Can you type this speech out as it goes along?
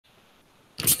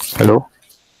Hello,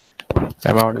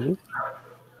 am I audible?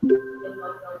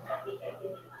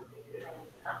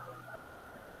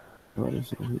 Where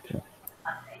is Rohit? Yeah.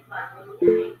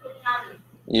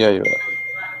 Yeah, you are.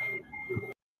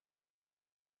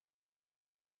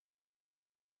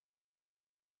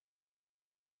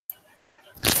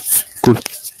 Cool.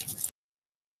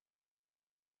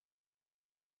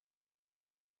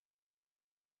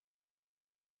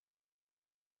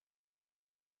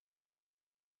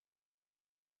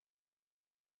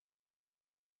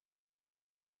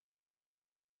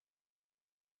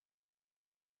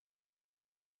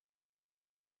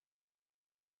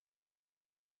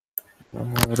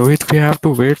 Rohit, we have to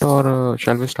wait or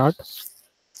shall we start?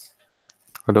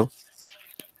 Hello,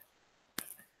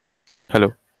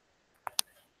 hello.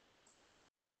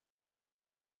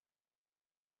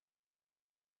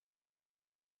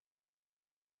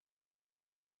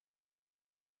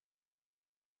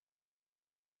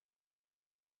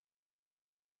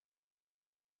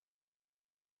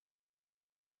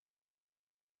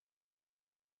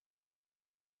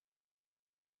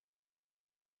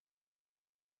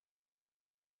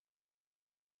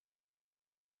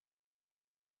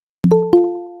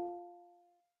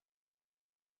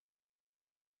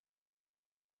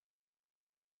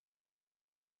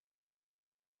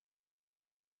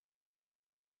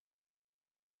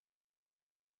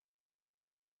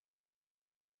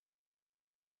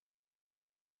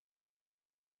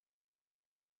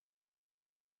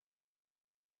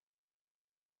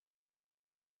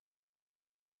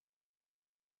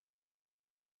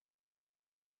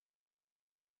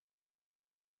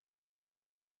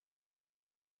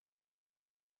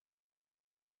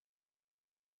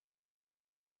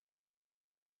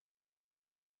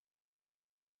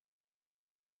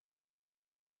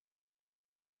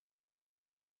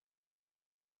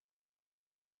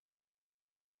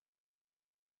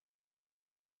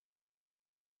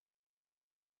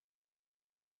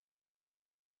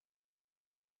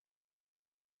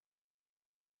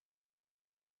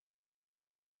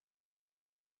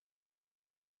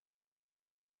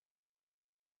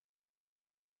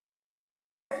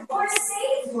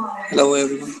 Hello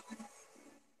everyone.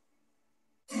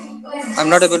 I'm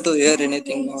not able to hear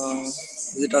anything.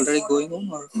 Is it already going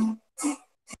on or?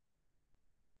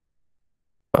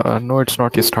 No, it's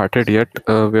not yet started yet.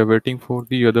 We are waiting for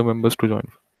the other members to join.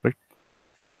 Right?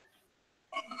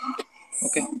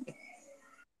 Okay.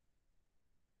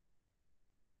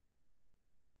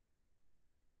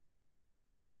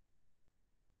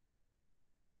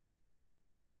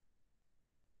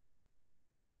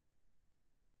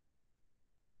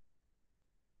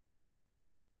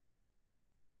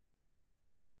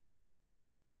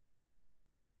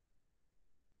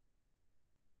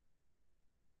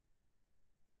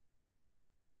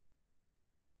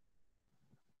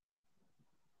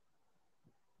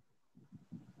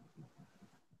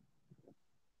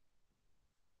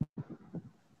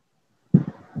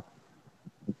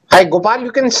 Hi, Gopal,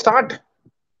 you can start.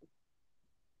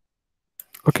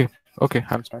 Okay, okay,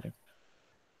 I'm starting.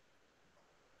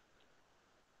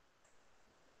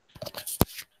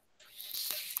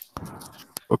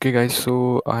 Okay, guys.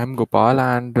 So I'm Gopal,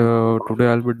 and today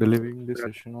I'll be delivering this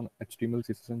session on HTML,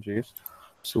 CSS, and JS.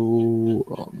 So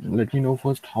let me know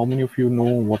first how many of you know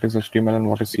what is HTML and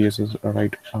what is CSS,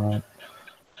 right?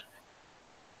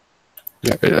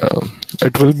 Yeah,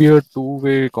 it will be a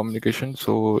two-way communication.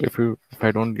 So if I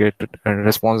don't get a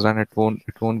response, then it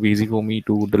won't be easy for me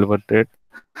to deliver that.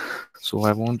 So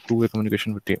I want two-way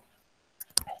communication with you.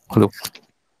 Hello.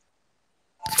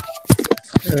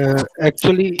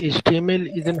 Actually,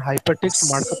 HTML is an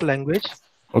hypertext markup language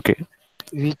Okay.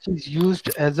 which is used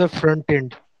as a front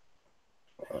end.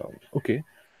 Okay.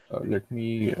 Let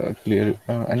me clear.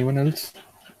 Anyone else?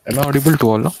 Am I audible to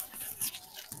all? No?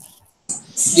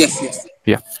 Yes, yes.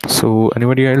 Yeah. So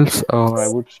anybody else? I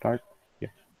would start. Yeah.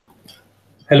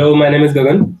 Hello, my name is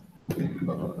Gagan.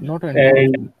 Not anyone.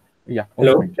 And Yeah. Okay.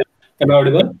 hello, Fine. am I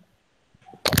audible?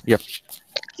 Yep.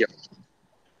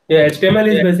 Yeah, HTML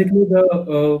is basically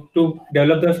the to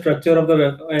develop the structure of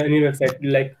the any website.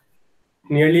 Like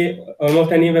nearly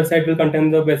almost any website will contain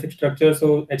the basic structure.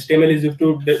 So HTML is used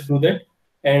to do that.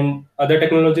 And other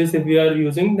technologies, if we are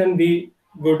using, then we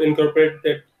would incorporate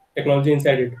that technology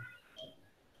inside it.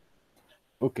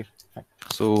 Okay. Fine.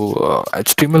 So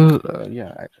HTML,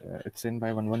 it's in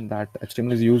by one that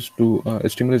HTML is used to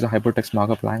HTML is a hypertext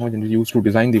markup language and is used to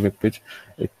design the web page.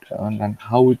 And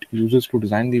how it uses to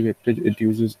design the web page,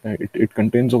 it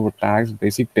contains over tags,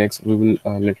 basic tags. I will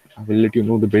let you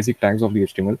know the basic tags of the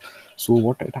HTML. So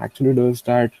what it actually does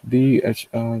that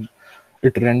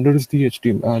it renders the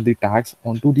HTML the tags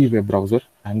onto the web browser,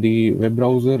 and the web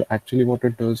browser actually what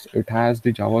it does, it has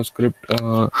the JavaScript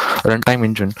runtime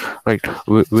engine, right,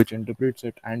 which interprets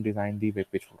it and design the web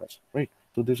page for us, right.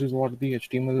 So this is what the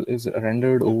HTML is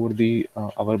rendered over the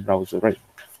our browser, right.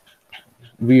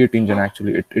 V8 engine,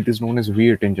 actually it is known as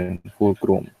V8 engine for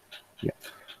Chrome. Yeah.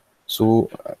 So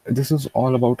this is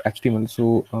all about HTML.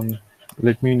 So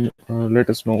let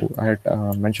us know. I had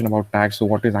mentioned about tags. So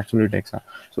what is actually tags are?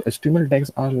 So HTML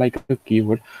tags are like a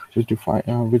keyword which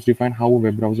define how a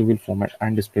web browser will format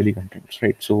and display the contents,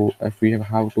 right? So if we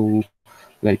have to,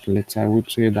 like, let's say I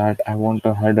would say that I want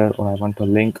a header, or I want a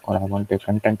link, or I want a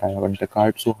content, I want a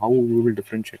card. So how we will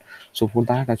differentiate? So for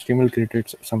that, HTML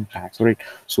created some tags, right?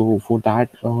 So for that,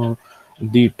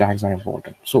 the tags are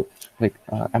important. So like,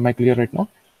 am I clear right now?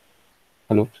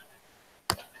 Hello,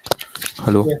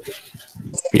 hello.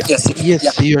 Yes. Yeah, Yes. Yeah.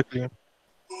 Yes, you are clear.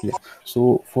 yeah.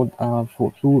 So for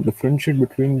to differentiate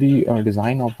between the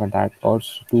design of a tag, or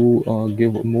to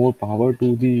give more power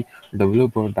to the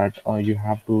developer, that you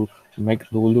have to make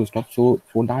all those stuff. So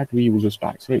for that we use the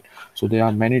tags, right? So there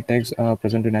are many tags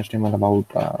present in HTML. About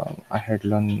I had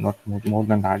learned not more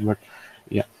than that, but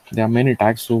yeah, there are many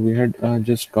tags. So we had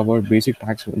just covered basic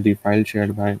tags, the file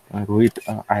shared by Rohit.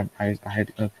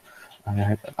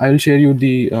 I'll share you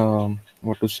the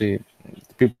what to say,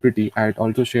 PPT. I had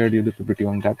also shared you the PPT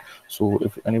on that. So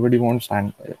if anybody wants,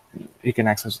 and he can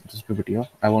access this PPT.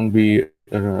 I won't be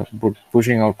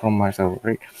pushing out from my server,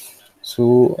 right?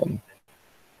 So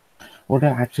what I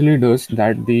actually does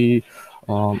that the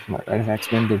I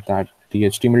explained it that the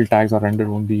HTML tags are rendered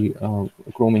on the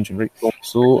Chrome engine, right?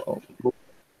 So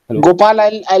hello. Gopal,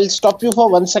 I'll stop you for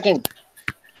 1 second.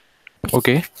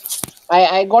 Okay.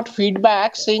 I got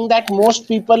feedback saying that most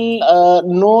people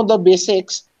know the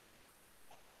basics.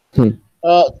 Hmm.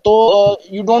 So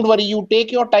you don't worry. You take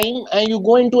your time and you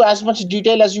go into as much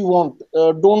detail as you want.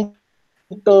 Don't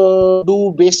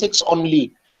do basics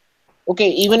only. Okay,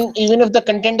 even if the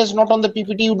content is not on the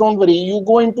PPT, you don't worry. You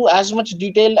go into as much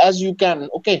detail as you can.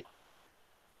 Okay.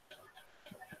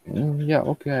 Yeah,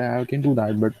 okay, I can do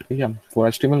that. But yeah, for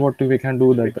HTML, what we can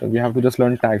do that we have to just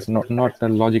learn tags, not the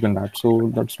logic in that.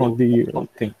 So that's not the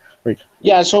thing, right?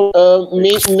 Yeah. So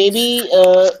maybe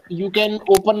you can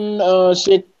open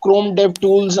say Chrome Dev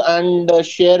Tools and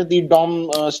share the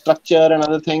DOM structure and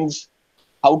other things,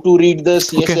 how to read the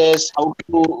Okay. CSS, how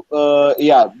to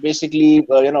yeah, basically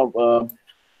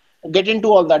get into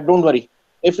all that. Don't worry.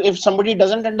 If somebody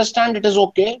doesn't understand, it is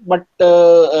okay. But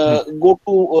go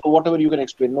to whatever you can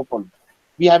explain. No problem.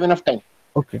 We have enough time.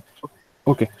 Okay.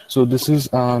 Okay, so this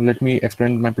is let me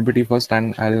explain my PPT first,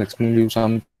 and I'll explain you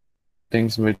some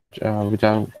things which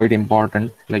are quite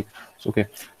important. Like, okay,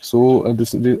 so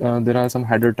there are some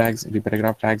header tags, the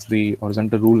paragraph tags, the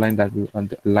horizontal rule line that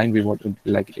the line we want,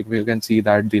 like if you can see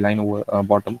that the line over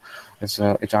bottom is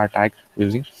HR tag we're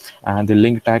using, and the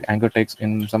link tag, anchor tags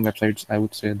in some websites. I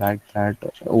would say that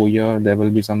oh yeah, there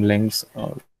will be some links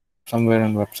somewhere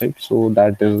on website, so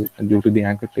that is due to the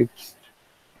anchor tag.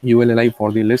 ULLI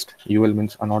for the list. UL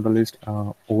means unordered list.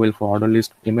 OL for order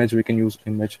list. Image, we can use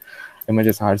images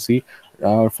RC.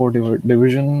 For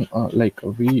division, like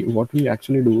we what we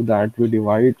actually do that we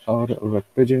divide our web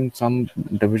page in some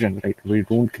division, right? We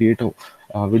don't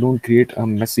create a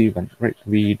messy one, right?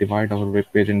 We divide our web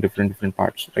page in different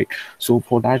parts, right? So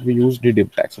for that we use the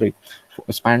div tags, right?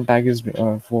 Span tag is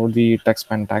for the text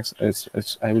span tags.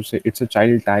 Is I would say it's a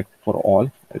child tag for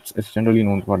all. It's generally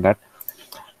known for that.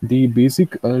 The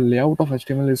basic layout of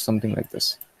HTML is something like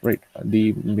this, right?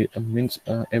 Means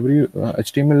every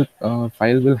HTML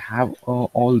file will have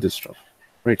all this stuff,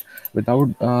 right? Without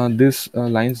this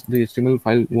lines, the HTML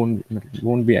file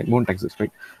won't exist,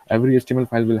 right? Every HTML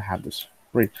file will have this,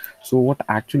 right? So what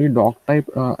actually doc type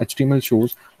HTML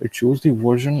shows, it shows the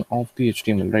version of the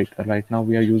HTML, right? Right now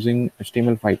we are using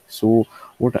HTML5. So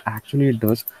what actually it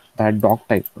does, that doc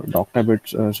type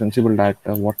it's sensible that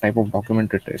what type of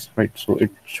document it is, right? So it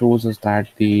shows us that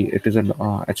it is a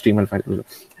HTML file.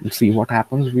 See what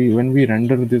happens, we when we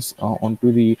render this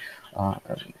onto the uh,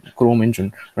 Chrome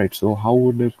engine, right? So how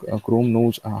would the Chrome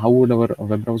knows, how would our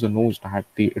web browser knows that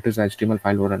it is a HTML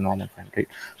file or a normal file, right?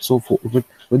 So with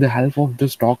the help of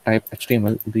this doc type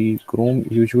HTML, the Chrome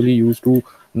usually used to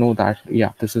know that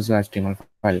yeah, this is a HTML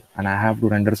file and I have to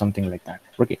render something like that.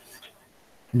 Okay.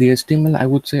 The HTML, I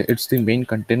would say it's the main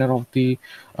container of the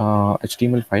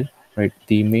HTML file, right?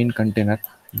 The main container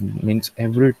means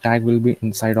every tag will be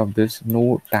inside of this.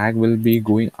 No tag will be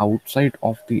going outside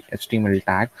of the HTML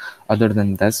tag. Other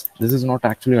than this is not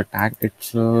actually a tag.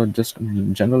 It's just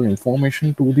general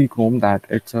information to the Chrome that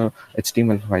it's a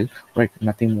HTML file, right?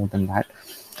 Nothing more than that.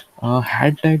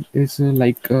 Head tag is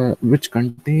which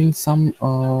contains some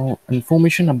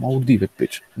information about the web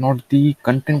page, not the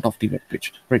content of the web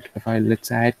page, right? If I, let's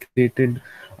say, I created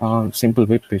simple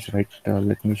web page, right?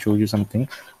 Let me show you something.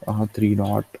 Three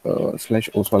dot slash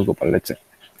Oswald Gopal, let's say.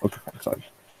 Okay, fine, sorry.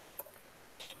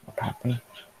 What happened?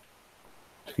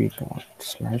 Three dot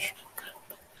slash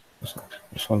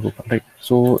Oswald Gopal, right?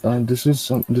 So this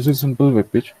is simple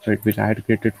web page, right? Which I had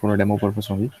created for a demo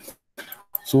purpose only.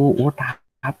 So what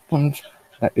happens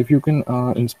that if you can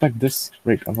inspect this,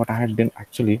 right? What I had done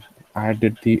actually, I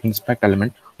did the inspect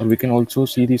element, or we can also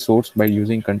see the source by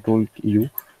using Control U,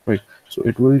 right? So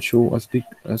it will show us the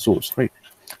source, right?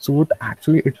 So what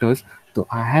actually it does, so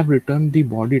I have returned the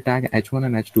body tag h1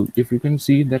 and h2. If you can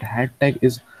see that head tag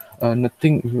is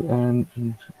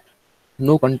nothing,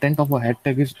 no content of a head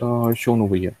tag is shown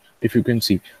over here. If you can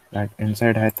see that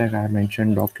inside head tag I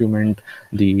mentioned document,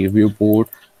 the viewport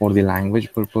for the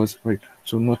language purpose, right?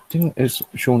 So nothing is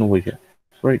shown over here,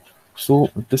 right?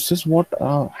 So this is what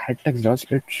head text does.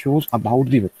 It shows about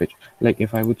the web page. Like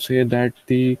if I would say that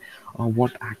the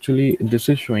what actually this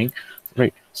is showing,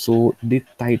 right? So the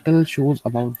title shows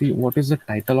about the what is the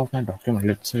title of my document.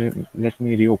 Let's say, let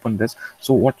me reopen this.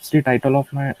 So what's the title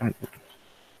of my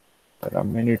there are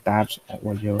many tabs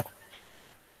over here,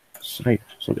 right?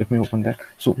 So let me open that.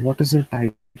 So what is the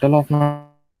title of my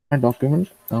document?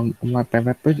 My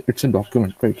web page, it's a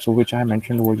document, right? So which I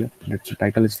mentioned over here. That's the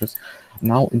title is this.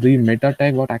 Now the meta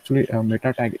tag, what actually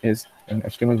meta tag is in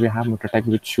HTML, we have meta tag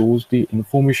which shows the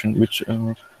information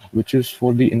which is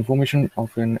for the information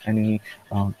of any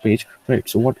page, right?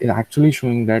 So what is actually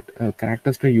showing that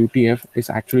characters to UTF is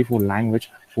actually for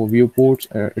language, for viewports.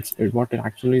 What it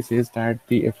actually says that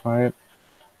the if I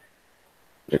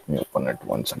let me open it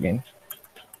once again.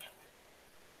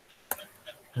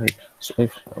 Right. So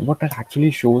if what that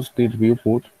actually shows the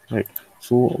viewport, right?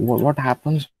 So what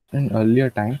happens in earlier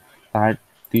time that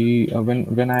the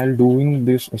when I'll doing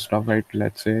this stuff, right?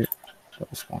 Let's say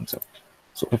responsive.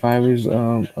 So if I was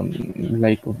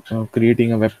like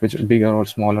creating a web page bigger or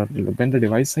smaller, when the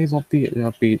device size of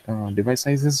the page, device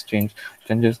sizes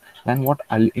changes, then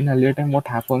in earlier time what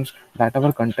happens that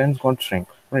our contents got shrink,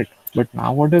 right? But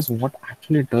nowadays what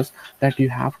actually it does that you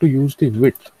have to use the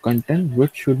width. Content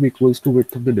width should be equals to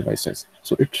width of the devices.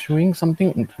 So it's showing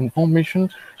something information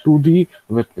to the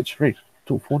web page, right?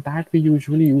 So for that we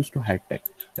usually use to head tag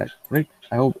that, right?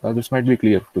 I hope this might be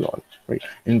clear to all, right?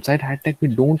 Inside head tag we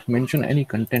don't mention any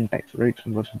content type, right?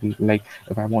 But like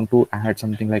if I want to add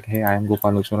something like, hey, I am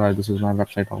Gopal Luxora, this is my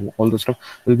website, all the stuff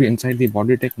will be inside the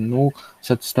body tag. No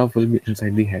such stuff will be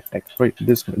inside the head tag, right?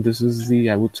 This is the,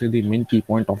 I would say, the main key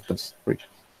point of this, right?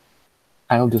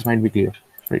 I hope this might be clear,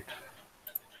 right?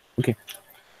 Okay,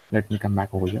 let me come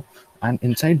back over here. And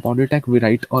inside body tag we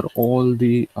write or all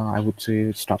the I would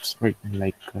say stuffs, right?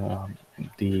 Like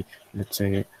the, let's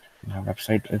say my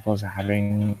website, it was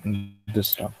having this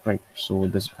stuff, right? So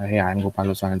this, hey, I'm Gopal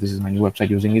Oswal and this is my new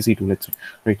website using EC2, let's say,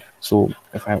 right? So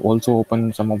if I also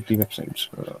open some of the websites,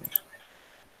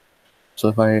 so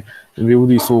if I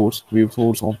view source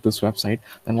of this website,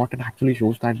 then what it actually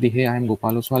shows that the, hey, I'm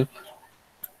Gopal Oswal,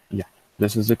 yeah,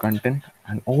 this is the content,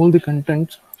 and all the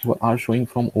contents are showing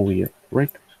from over here, right?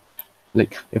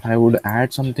 Like if I would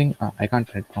add something, I can't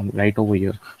write from right over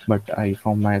here, but I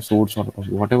from my source or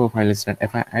whatever file is that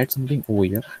if I add something over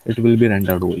here, it will be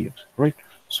rendered over here, right?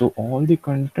 So all the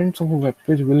contents of a web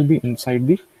page will be inside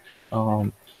the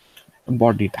um,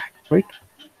 body tag, right?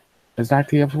 Is that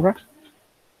clear for us?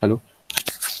 Hello?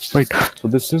 Right. So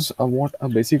this is what a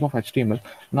basic of HTML.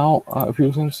 Now if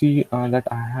you can see that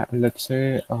I have, let's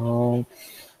say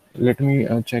let me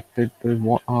check that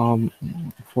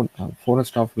for a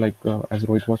stuff like as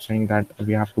Rohit was saying that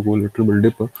we have to go a little bit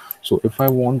deeper. So if I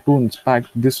want to inspect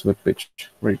this web page,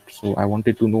 right? So I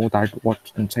wanted to know that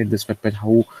what's inside this web page,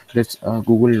 how this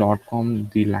google.com,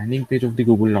 the landing page of the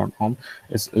google.com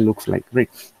is looks like, right?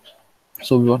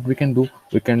 So what we can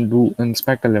do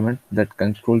inspect element, that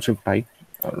control shift I,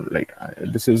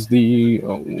 this is the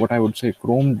what I would say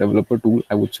Chrome developer tool,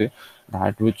 I would say,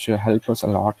 that which help us a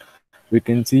lot. We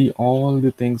can see all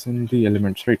the things in the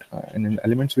elements, right? And in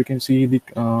elements we can see the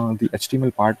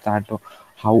HTML part, that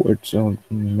how it's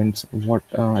means what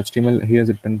HTML he has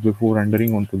written before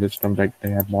rendering onto this stuff, right? They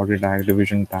have body tag,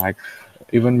 division tag.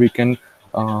 Even we can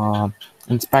uh,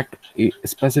 inspect a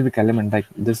specific element, like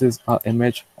this is a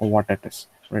image or what it is,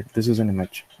 right? This is an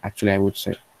image actually, I would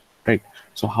say, right?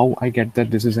 So how I get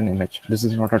that this is an image, this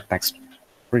is not a text,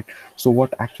 right? So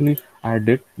what actually I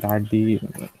did that the,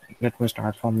 let me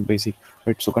start from basic,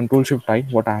 right? So control shift I,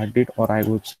 what I did, or I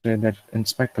would say that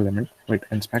inspect element, right?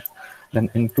 Inspect, then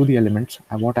into the elements,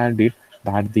 what I did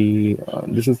that the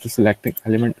this is the selecting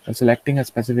element, selecting a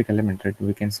specific element, right?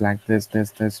 We can select this,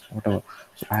 whatever.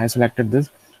 So I selected this.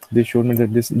 They showed me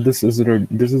that this is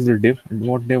the div.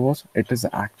 What div was? It is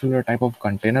actually a type of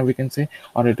container, we can say,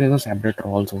 or it is a separator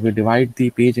also. We divide the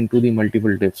page into the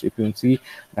multiple divs. If you can see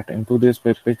that into this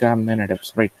web page there are many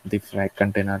divs, right? The flag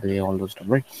container, the all those stuff,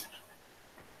 right?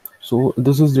 So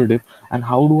this is the div. And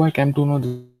how do I come to know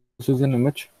this is an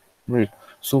image, right?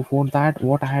 So for that,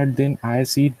 what I had then, I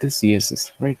see this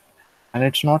CSS, right? And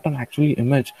it's not an actually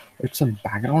image, it's a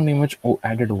background image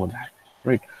added over that,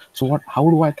 right? So what, how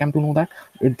do I come to know that?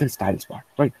 It's the styles part,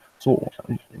 right? So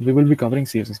we will be covering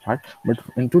CSS part, but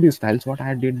into the styles, what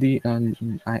I did the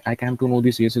I came to know the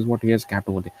CSS what he has kept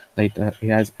over there. Like he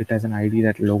has, it has an ID,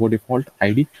 that logo default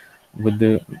ID with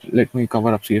the, let me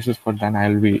cover up CSS, but then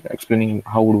I'll be explaining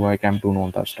how do I come to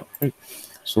know that stuff, right?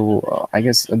 So I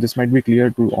guess this might be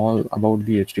clear to all about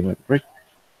the HTML, right?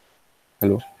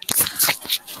 Hello.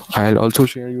 I'll also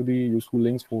share you the useful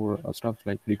links for stuff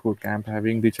like Recode Camp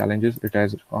having the challenges. It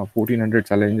has 1400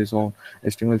 challenges on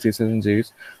HTML, CSS, and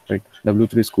JS. Right,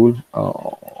 W3 School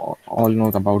all know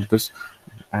about this,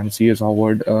 and CS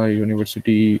Howard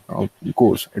University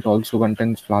course. It also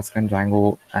contains Flask and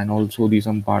Django, and also the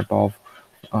some part of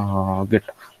Git.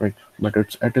 Right, but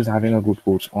it is having a good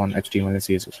course on HTML and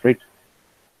CSS. Right.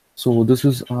 So this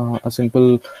is a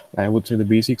simple, I would say, the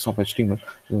basics of HTML.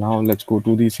 Now let's go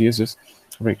to the CSS.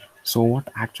 Right. So what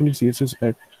actually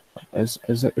CSS is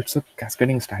it's a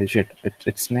cascading style sheet.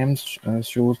 Its name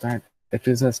shows that it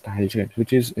is a style sheet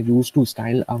which is used to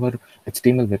style our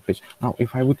HTML web page. Now,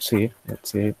 if I would say,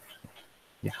 let's say,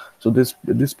 yeah. So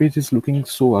this page is looking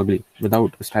so ugly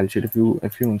without a style sheet. If you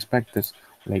inspect this,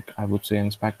 like I would say,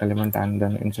 inspect element, and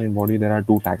then inside body there are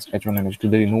two tags, h1 and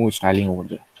h2. There is no styling over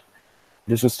there.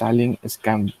 This is styling is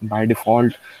by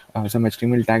default. Some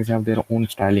HTML tags have their own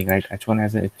styling, right? H1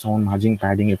 has its own margin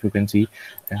padding. If you can see,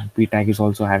 p tag is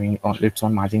also having its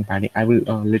own margin padding. I will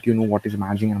let you know what is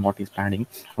margin and what is padding,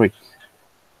 right?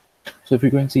 So if you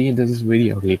can see, this is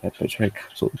very ugly web page, right?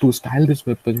 So to style this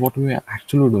web page, what we are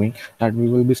actually doing, that we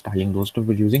will be styling those stuff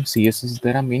with using CSS.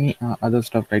 There are many other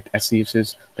stuff, right?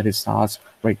 SCSS, there is SAS,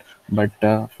 right? But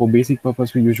for basic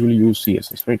purpose, we usually use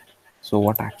CSS, right? So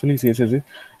what actually CSS is,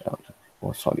 uh,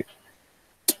 oh sorry,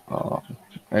 uh,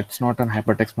 it's not an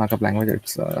hypertext markup language.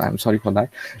 It's I'm sorry for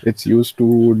that. It's used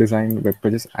to design web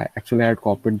pages. I actually had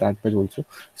copied that page also.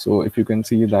 So if you can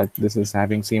see that this is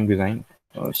having same design,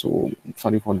 so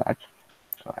sorry for that.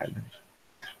 And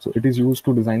so it is used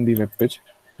to design the web page,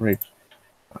 right?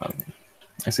 Um,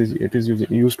 it is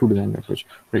used to design web page,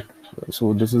 right?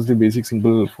 So this is the basic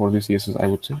symbol for the CSS, I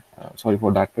would say. Sorry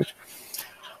for that page.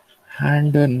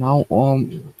 And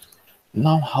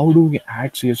now how do we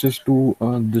add CSS to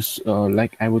this,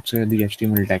 like I would say the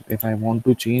HTML tag? If I want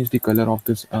to change the color of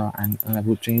this, and I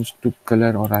would change to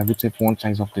color, or I would say font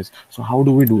size of this. So how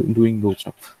do we do doing those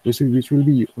stuff? Which will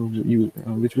be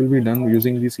which will be done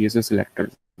using the CSS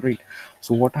selectors, right?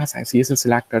 So what are CSS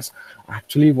selectors?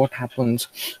 Actually, what happens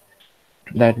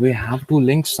that we have to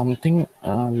link something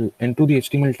into the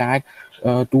HTML tag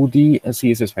to the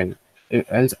CSS file.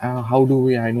 Else, how do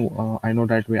we? I know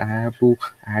that we I have to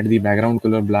add the background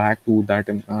color black to that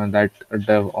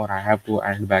div, or I have to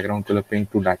add background color pink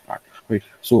to that part. Right.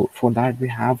 So for that we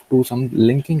have to some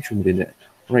linking should be there.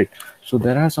 Right. So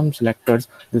there are some selectors.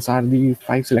 These are the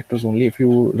 5 selectors only. If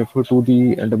you refer to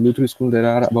the W3 school, there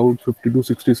are about 50 to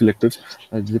 60 selectors,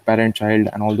 the parent, child,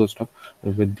 and all those stuff.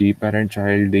 With the parent,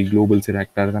 child, the global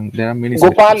selectors, and there are many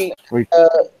selectors. Gopal, Right.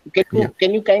 can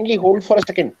Yeah. you kindly hold for a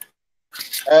second?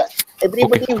 Uh, Okay.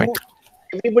 everybody Fine. who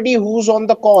everybody who's on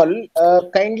the call,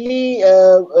 kindly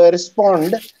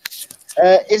respond.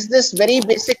 Is this very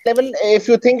basic level? If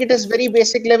you think it is very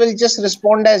basic level, just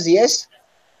respond as yes.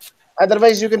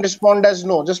 Otherwise, you can respond as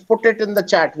no. Just put it in the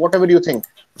chat, whatever you think.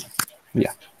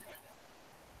 Yeah.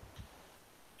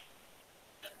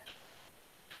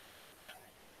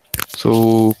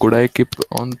 So could I keep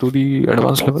on to the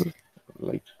advanced level,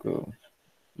 like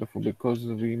because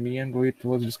me and Rohit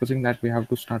was discussing that we have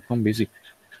to start from basic.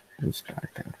 We'll start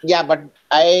there. Yeah, but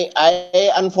I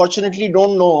unfortunately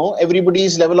don't know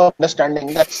everybody's level of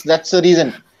understanding. That's the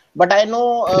reason. But I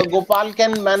know Gopal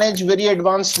can manage very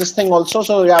advanced this thing also.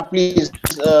 So yeah, please,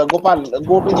 Gopal,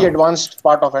 go to the advanced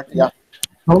part of it. Yeah.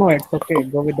 No, no, it's okay.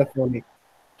 Go with the flow. Like,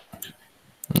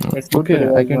 it's good to Okay, I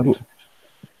revise can one. do.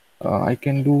 I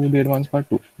can do the advanced part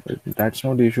too. That's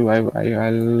not the issue.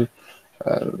 I'll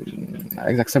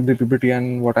I accept the PPT,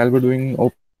 and what I'll be doing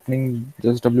opening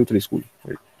just W3 school.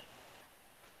 Right.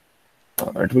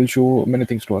 it will show many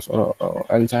things to us. Or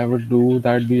else I would do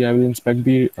that I will inspect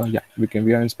yeah,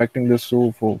 we are inspecting this.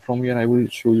 So from here I will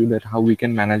show you that how we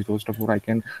can manage those stuff, or I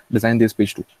can design this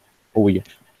page too over here.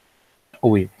 Oh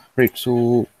wait, right.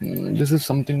 So this is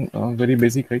something very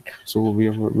basic, right? So we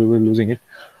were losing it,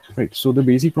 right? So the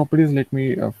basic properties. Let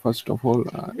me first of all,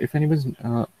 if anyways,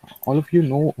 all of you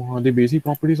know the basic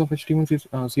properties of HTML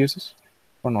CSS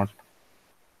or not?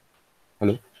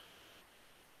 Hello,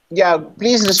 Yeah,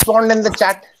 please respond in the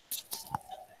chat.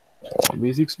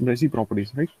 basic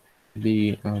properties, right?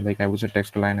 The like I was a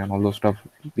text line and all those stuff.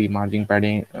 The margin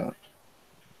padding.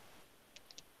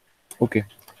 Okay,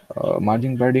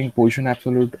 margin padding, position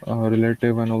absolute,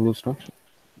 relative, and all those stuff.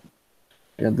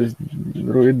 Yeah, this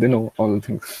Rohit, they know all the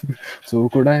things. So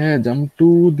could I jump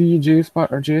to the JS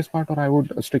part, or I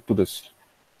would stick to this?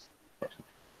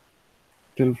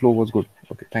 Till flow was good.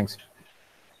 Okay, thanks.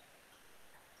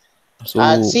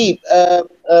 So See,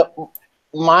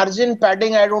 margin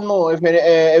padding, I don't know if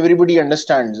everybody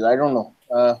understands. I don't know.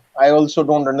 I also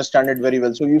don't understand it very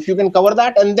well. So if you can cover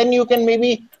that, and then you can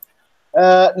maybe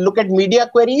look at media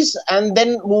queries and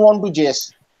then move on to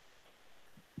JS.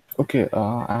 okay,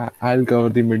 I'll cover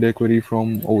the media query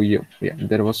from over here. Yeah,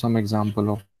 there was some example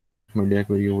of media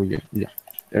query over here. Yeah,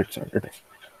 it is.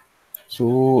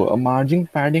 So margin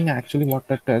padding actually what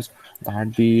that is,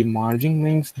 that the margin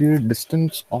means the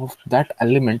distance of that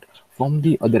element from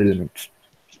the other elements,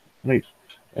 right?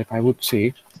 If I would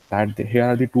say that here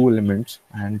are the two elements,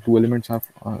 and two elements are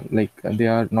like they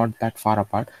are not that far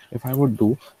apart. If I would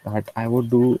do that, I would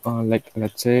do like,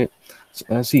 let's say,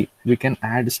 see, we can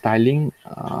add styling,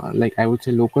 like I would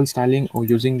say local styling, or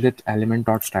using that element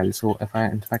dot style. So if I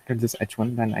inspected this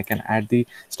h1, then I can add the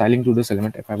styling to this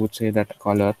element. If I would say that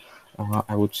color,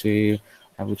 I would say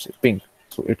pink,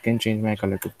 so it can change my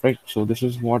color too, right? So this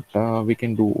is what we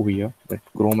can do over here, that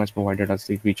Chrome has provided us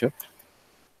the feature.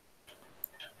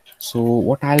 So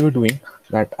what I'll be doing,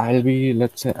 that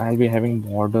let's say I'll be having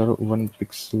border 1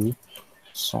 pixel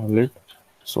solid,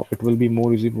 so it will be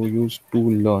more easy for you to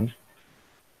learn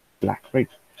black, right?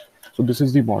 So this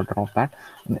is the border of that.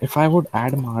 And if I would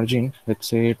add margin, let's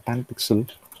say 10 pixel,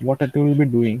 what it will be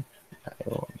doing,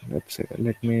 let's say,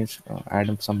 let me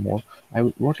add some more.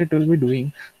 What it will be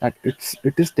doing, that it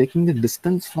is taking the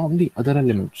distance from the other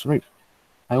elements, right?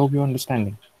 I hope you're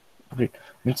understanding. Right,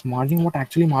 means margin, what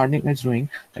actually margin is doing,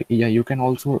 like, yeah, you can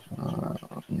also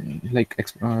like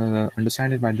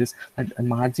understand it by this, that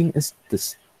margin is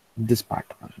this part,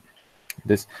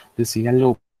 this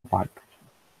yellow part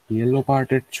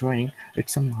it's showing,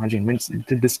 it's a margin, means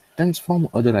the distance from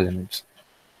other elements,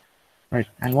 right?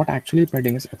 And what actually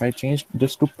padding is, if I change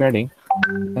this to padding,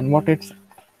 then what it's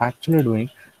actually doing,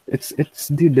 it's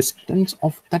the distance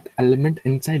of that element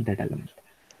inside that element.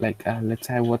 Like let's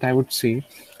say what I would say,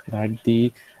 that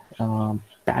the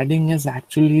padding is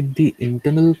actually the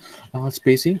internal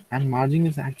spacing, and margin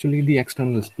is actually the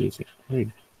external spacing, right?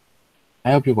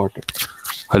 I hope you got it.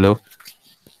 Hello,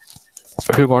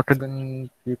 if you got it,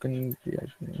 then you can, yeah,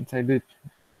 inside it.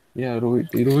 Yeah,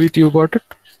 Rohit, you got it.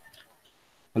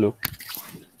 Hello,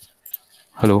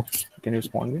 can you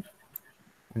respond me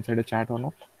inside the chat or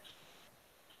not?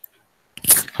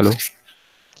 Hello,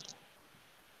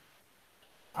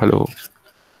 hello,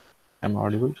 am I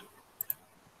audible?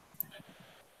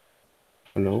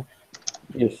 Hello.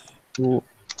 Yes. So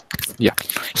yeah,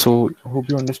 so hope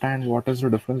you understand what is the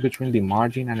difference between the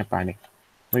margin and a padding,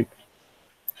 right?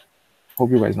 Hope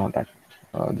you guys know that.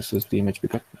 This is the image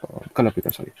picker, color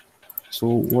picker, sorry. So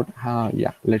what,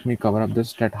 yeah, let me cover up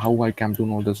this, that how I come to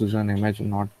know this is an image,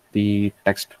 not the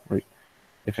text, right?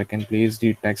 If I can place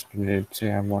the text, let's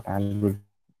say what I'll be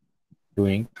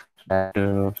doing, that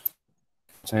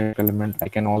inside that element, I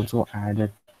can also add a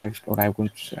text, or I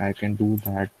can do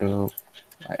that.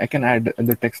 I can add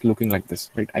the text looking like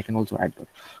this, right? I can also add that.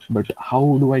 But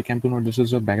how do I come to know this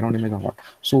is a background image or what?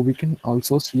 So we can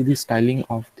also see the styling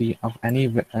of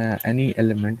any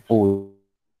element over here.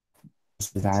 Like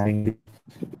this is having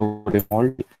the logo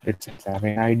default, it's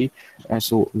having ID.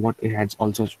 So what it has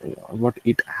also, what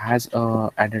it has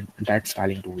added that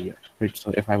styling to here, right?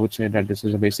 So if I would say that this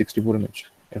is a base 64 image,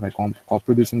 if I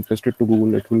copy this and paste it to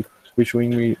Google, it will be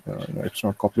showing me it's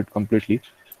not copied completely.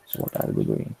 So what I'll be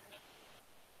doing.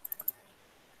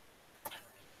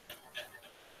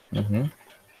 Mm-hmm.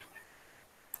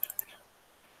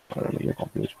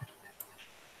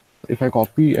 If I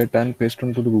copy it and paste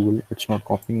into the Google, it's not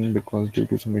copying because due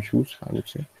to some issues, I would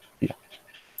say. Yeah,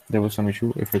 there was some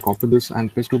issue. If I copy this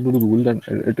and paste it to the Google, then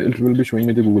it will be showing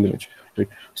me the Google image, right?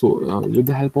 So with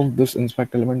the help of this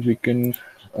inspect element, we can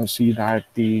see that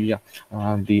the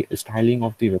styling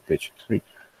of the web page, right?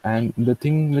 And the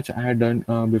thing which I had done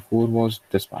before was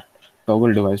this part,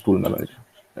 toggle device tool manager.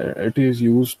 It is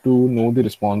used to know the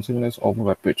responsiveness of a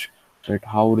web page, right?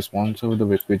 How responsive the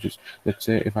web page is. Let's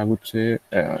say if I would say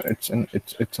it's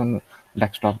on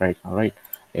desktop right now, right?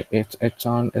 It's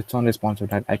on responsive.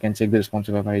 That I can check the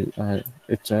responsive by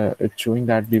it's showing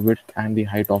that the width and the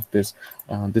height of this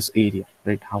area,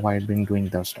 right? How I've been doing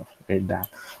the stuff, right? That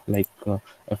like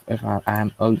if I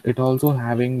am it also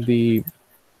having the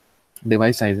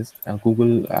device sizes.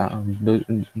 Google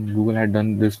had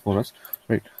done this for us,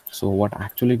 right? So what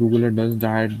actually Google had does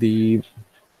that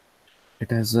it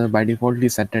has by defaultly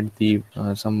set at the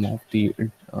some of the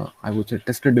I would say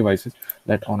tested devices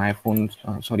that on iPhones,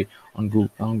 sorry, on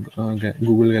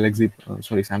Google Galaxy,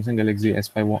 sorry, Samsung Galaxy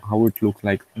S5, how it looks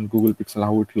like, and Google Pixel,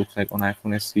 how it looks like on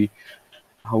iPhone SE,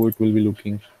 how it will be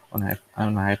looking on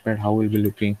iPad, how it will be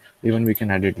looking. Even we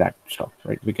can edit that stuff,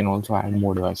 right? We can also add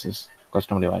more devices,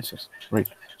 custom devices, right?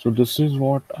 So this is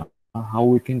what how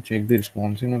we can check the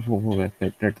responsiveness of a web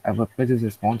page, that a web page is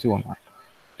responsive or not.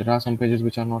 There are some pages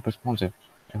which are not responsive.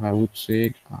 If I would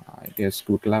say, I guess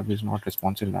Google App is not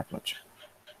responsive that much,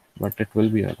 but it will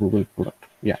be a Google product.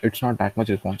 Yeah, it's not that much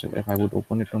responsive. If I would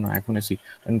open it on iPhone SE,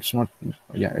 and it's not.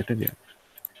 Yeah, it is. Yeah,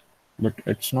 but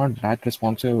it's not that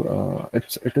responsive.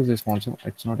 It is responsive.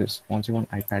 It's not responsive on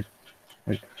iPad,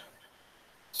 right?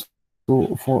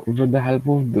 So for with the help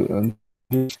of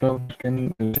this stuff, we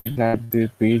can check that the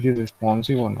page is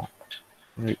responsive or not,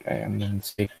 right? And then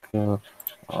check.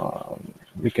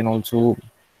 We can also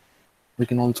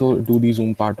do the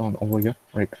Zoom part on over here,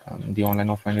 right? The online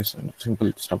offline is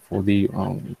simple stuff for the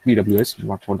PWS,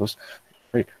 what for those,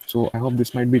 right? So I hope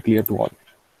this might be clear to all,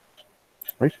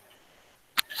 right?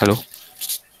 Hello.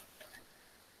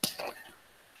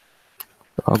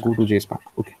 Go to JSPAC.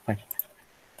 Okay, fine.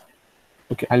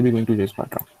 Okay, I'll be going to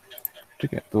JSPAC now.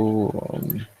 Okay,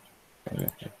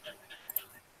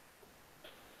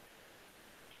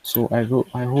 so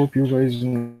I hope you guys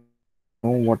know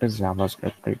what is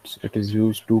JavaScript, right? It is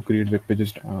used to create web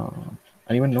pages.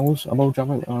 Anyone knows about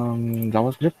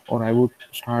JavaScript, or I would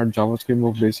start JavaScript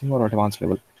of basic or advanced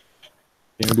level?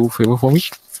 Can you do a favor for me?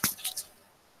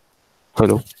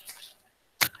 Hello.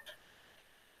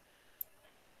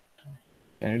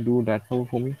 Can you do that favor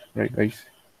for me, right, guys?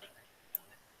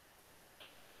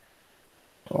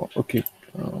 Okay.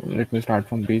 Let me start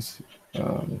from base.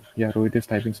 Yeah, Rohit is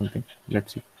typing something.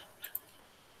 Let's see.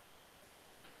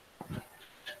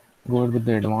 Go ahead with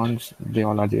the advanced. They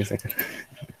all are JS.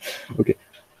 Okay,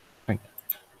 fine.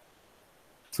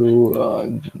 So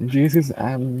JS is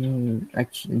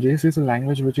JS is a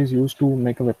language which is used to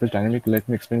make a web page dynamic. Let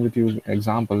me explain with you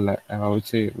example. I would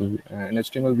say in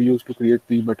HTML we used to create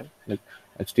the button. Like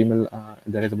HTML,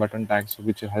 there is a button tags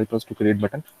which help us to create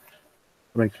button,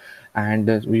 right? And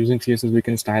using CSS we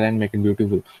can style and make it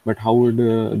beautiful. But how would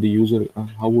the user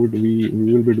how would we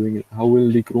will be doing it? How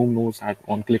will the Chrome knows that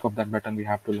on click of that button we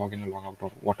have to log in or log out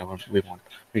or whatever we want,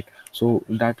 right? So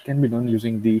that can be done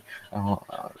using the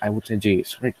I would say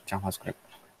JS, right? JavaScript,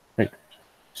 right?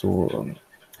 So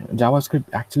JavaScript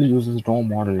actually uses DOM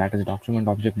model, that is document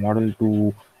object model,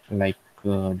 to like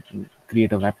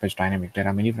create a web page dynamic. There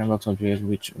are many frameworks of JS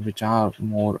which are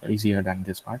more easier than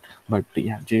this part, but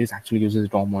yeah, JS actually uses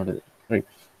DOM model, right?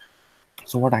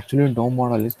 So what actually a DOM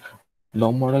model is?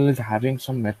 DOM model is having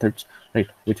some methods, right,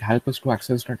 which help us to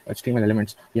access that HTML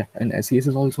elements. Yeah, and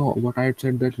CSS also. What I had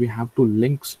said that we have to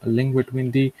link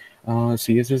between the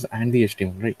CSS and the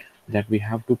HTML, right? That we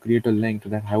have to create a link.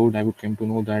 That I would come to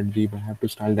know that we have to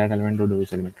style that element or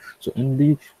those element. So in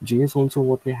the JS also,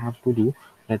 what we have to do,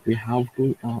 that we have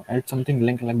to add something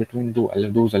link like between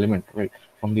those elements, right?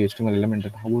 From the HTML element.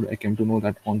 That how would I come to know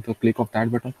that on the click of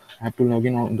that button I have to log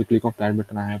in, on the click of that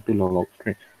button I have to log out,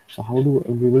 right? So how do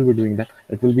we will be doing that?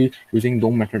 It will be using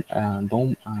DOM method,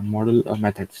 DOM model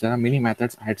methods. There are many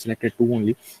methods. I had selected two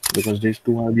only because these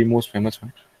two are the most famous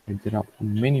one. Like there are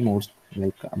many more,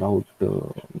 like about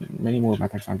many more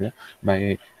methods are there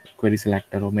by query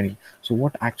selector or many. So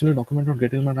what actually document or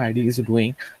get element ID is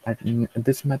doing that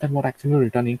this method what actually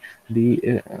returning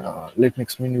the let me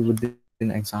explain you with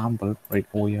an example right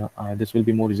over here. This will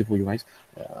be more easy for you guys.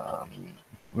 Um,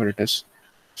 where it is.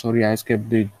 Sorry, I skipped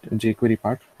the jQuery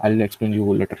part. I'll explain you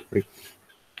later. Right.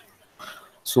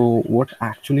 So what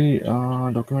actually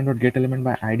document.get element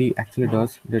by ID actually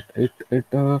does that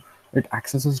it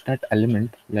accesses that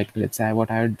element. Like let's say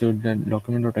what I do the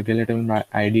document.get element by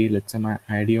ID. Let's say my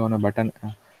ID on a button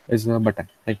is a button.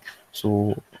 Like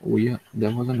so, yeah,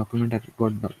 there was a document that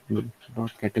got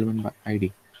dot get element by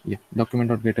ID. Yeah,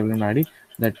 document.get element by ID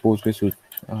that Postgres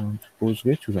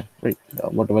user, right?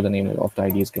 Whatever the name of the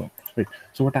ID is given, right?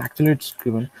 So what actually it's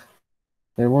given,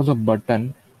 there was a button,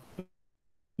 right?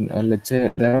 let's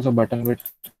say there is a button with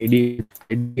id.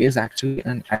 Id is actually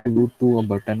an attribute to a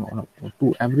button, or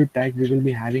to every tag we will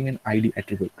be having an id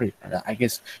attribute, right? I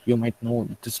guess you might know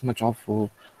this much of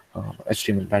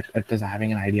html, that it is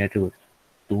having an id attribute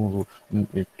to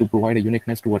provide a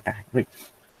uniqueness to a tag, right?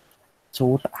 So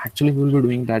what actually we will be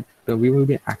doing, that we will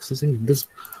be accessing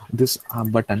this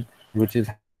button which is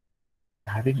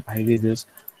having id this,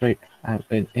 right?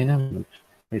 In a variable,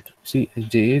 right? See,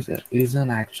 JS is an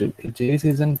actual JS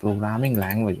is an programming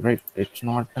language, right? It's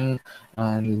not an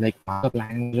like markup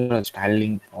language or a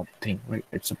styling of thing, right?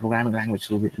 It's a programming language.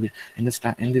 So in this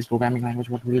programming language,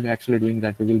 what we will be actually doing,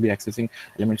 that we will be accessing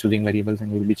elements using variables,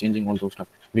 and we will be changing all those stuff.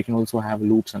 We can also have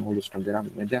loops and all those stuff. There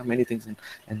are many things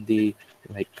in the,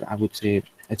 like I would say,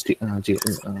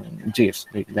 JS,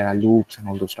 right? There are loops and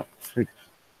all those stuff, right?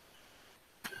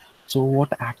 So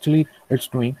what actually it's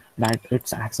doing, that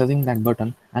it's accessing that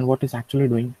button, and what is actually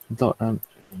doing the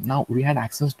now we had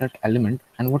accessed that element,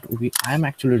 and what we I am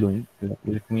actually doing,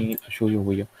 let me show you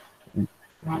over here.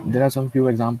 There are some few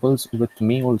examples with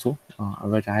me also,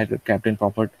 which I had kept in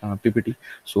proper ppt.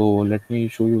 So let me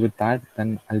show you with that,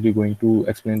 then I'll be going to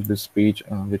explain this page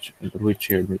which Rohit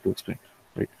shared me to explain,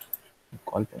 right?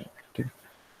 Call, okay.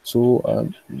 So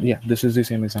yeah, this is the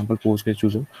same example, Postgres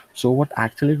user. So what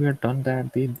actually we had done,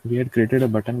 that we had created a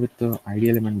button with the id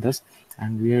element this,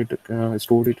 and we had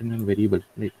stored it in a variable,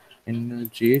 right? In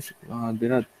JS,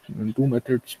 there are two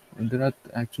methods. There are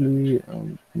actually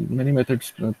many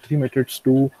methods, three methods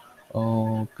to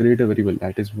create a variable,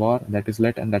 that is var, that is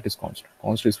let, and that is const.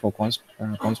 Const is for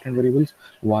constant variables.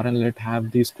 Var and let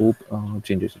have the scope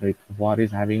changes, right? Var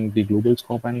is having the global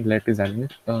scope, and let is having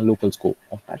a local scope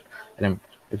of that element.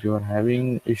 If you are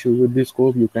having issue with the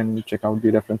scope, you can check out the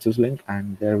references link,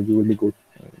 and there you will be good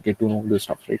get to know this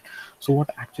stuff, right? So what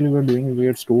actually we're doing, we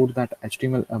had stored that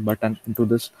html button into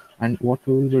this, and what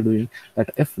we will be doing, that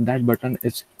if that button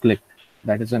is clicked,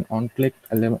 that is an on click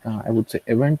I would say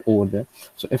event over there.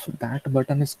 So if that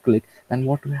button is clicked, then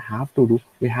what we have to do,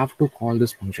 we have to call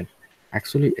this function.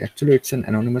 Actually it's an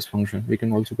anonymous function. We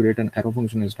can also create an arrow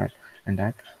function as that, and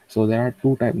that. So there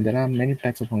are many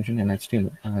types of function in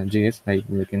html js, like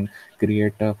we can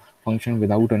create a function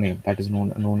without a name, that is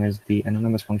known as the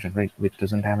anonymous function, right? Which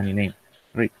doesn't have any name,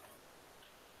 right?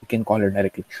 You can call it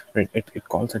directly, right? It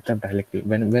calls itself directly.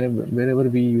 Wherever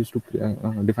we used to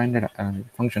define that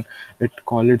function, it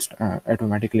calls it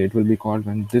automatically. It will be called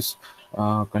when this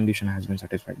condition has been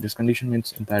satisfied. This condition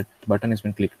means that button has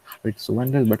been clicked, right? So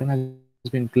when the button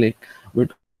has been clicked, we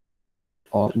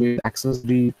had accessed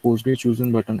the Postgres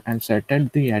chosen button and set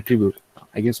at the attribute.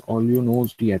 I guess all you know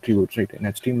is the attributes, right? In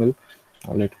html,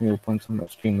 let me open some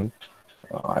html.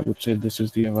 I would say this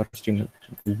is the our HTML,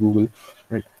 Google,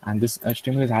 right? And this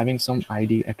HTML is having some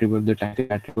ID attribute, the title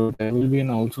attribute. There will be an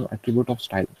also attribute of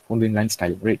style for the inline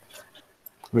style, right?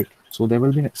 Right. So there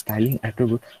will be a styling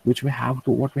attribute which we have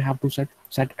to what we have to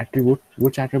set attribute,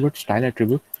 which attribute, style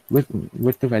attribute,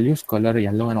 with the values color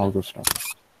yellow and all those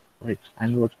stuff, right?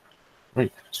 And what,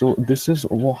 right? So this is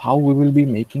how we will be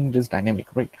making this dynamic,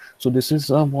 right? So this is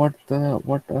what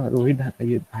Rohit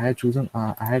I had chosen.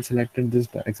 I had selected this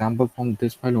example from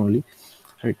this file only,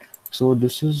 right? So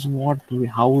this is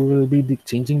how we will be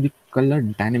changing the color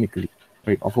dynamically,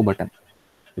 right, of a button.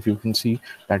 If you can see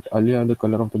that earlier the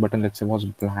color of the button, let's say, was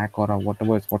black, or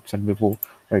whatever is what said before,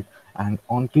 right? And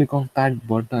on click of that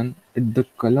button, the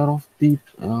color of the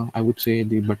I would say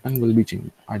the button will be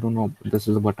changed. I don't know, this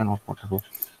is a button or whatever.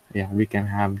 Yeah, we can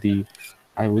have the,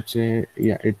 I would say,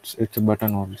 yeah, it's a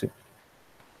button also.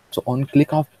 So on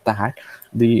click of that,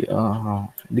 the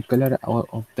color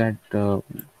of that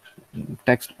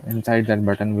text inside that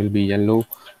button will be yellow,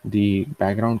 the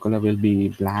background color will be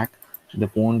black, the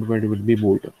font word will be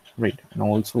bold, right? And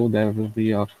also there will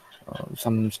be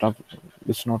some stuff.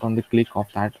 It's not on the click of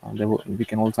that. We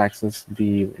can also access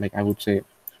the, like I would say,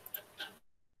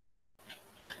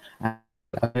 and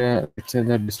let's say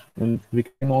that we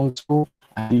can also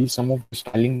see some of the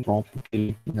styling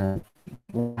property, like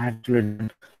what I had actually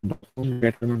done, document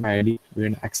get element by id, we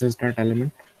can access that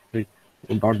element, right?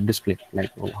 Dot display,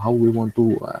 like how we want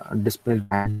to display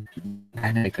that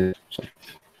dynamically.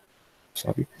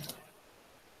 Sorry.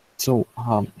 So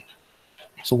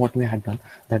so what we had done,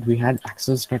 that we had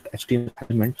accessed that html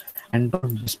element and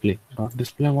dot display. Dot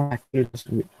display, what actually does,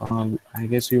 I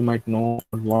guess you might know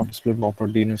what display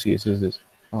property in css is,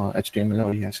 html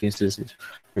or yeah, css is,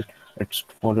 right? it's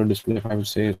for the display. If I would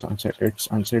say it's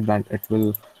unset, that it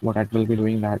will, what it will be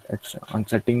doing, that it's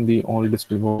unsetting the all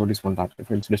display bodies for that.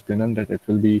 If it's display none, that it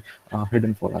will be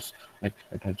hidden for us, like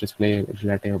it has display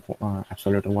relative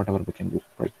absolute or whatever we can do,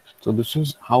 right? So this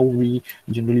is how we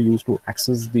generally use to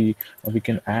access the we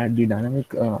can add the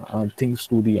dynamic things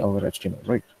to the our HTML,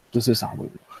 right? This is how we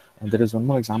do. And there is one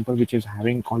more example which is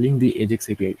having calling the Ajax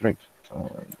API, right?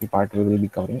 The part we will be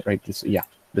covering, right? This, yeah,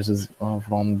 this is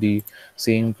from the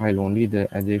same file only, the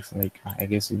Ajax, like I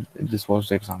guess this was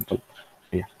the example.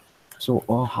 Yeah. So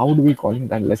how do we calling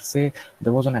that? Let's say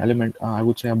there was an element, I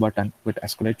would say a button with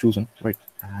SQLite chosen, right?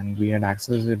 And we had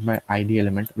accessed it by ID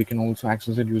element. We can also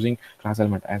access it using class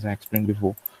element, as I explained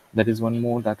before. There is one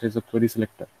more, that is a query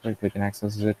selector, right? We can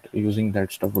access it using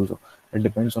that stuff also. It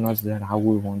depends on us that how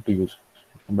we want to use.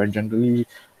 But generally,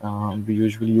 we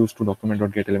usually use to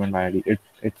document.get element by ID.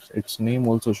 Its name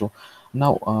also show.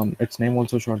 Now, its name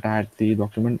also show that the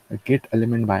document get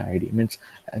element by ID means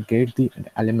get the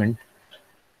element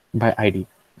by ID.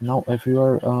 Now, if you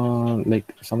are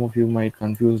like some of you might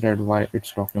confuse that why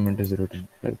its document is written,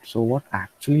 right? So what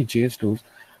actually JS does,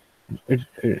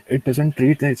 it doesn't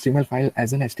treat the HTML file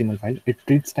as an HTML file. It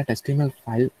treats that HTML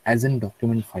file as a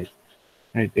document file,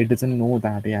 right? It doesn't know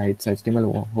that, yeah, it's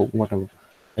HTML or whatever.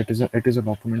 It is a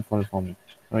document file for me,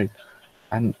 right?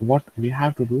 And what we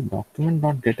have to do,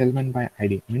 document.get element by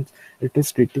ID means it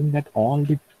is treating that all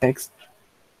the text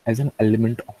as an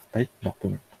element of that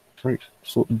document, right?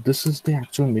 So this is the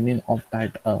actual meaning of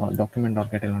that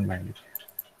document.get element by ID,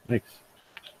 right?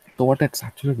 So what it's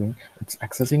actually doing, it's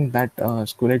accessing that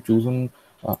SQLite chosen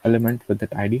element with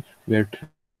that ID, where it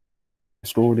is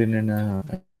stored in a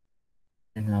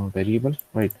variable,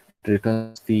 right? It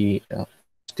returns the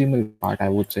HTML part, I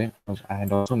would say, because I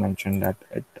had also mentioned that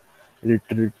it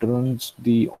returns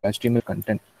the all HTML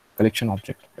content collection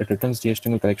object. It returns the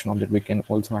HTML collection object. We can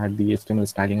also add the HTML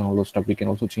styling and all those stuff. We can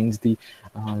also change the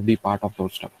part of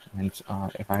those stuff. And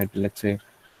if I had, let's say,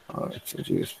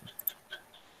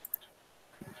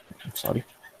 sorry,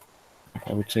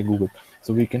 I would say Google.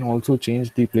 So we can also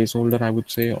change the placeholder, I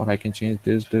would say, or I can change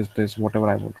this, whatever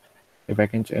I want. If I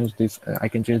can change this, I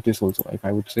can change this also. If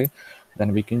I would say,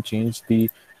 then we can change the,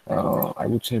 I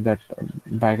would say that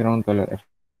background color. If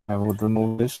I would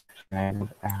remove this and I would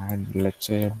add, let's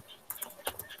say,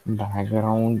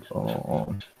 background,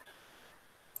 oh,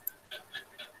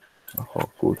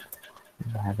 cool,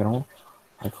 background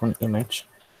hyphen image,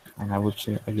 and I would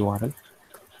say a URL.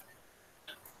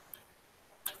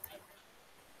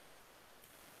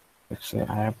 Let's say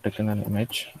I have taken an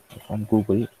image from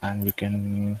Google, and we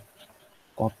can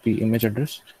copy image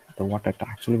address. So what it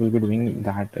actually will be doing,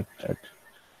 that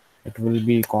it will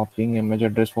be copying image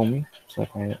address for me. So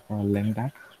if I link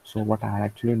that, so what I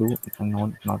actually do,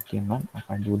 not the none, if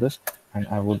I do this, and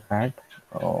I would add,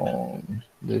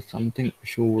 there's something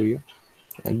issue over here.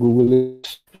 Google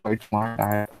is quite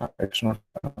smart. It's not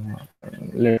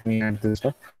let me add this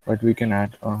stuff, but we can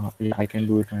add. Yeah, I can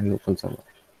do it on local server.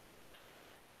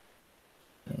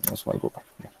 So I'll go back.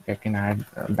 Yeah, I can add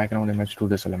background image to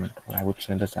this element, or I would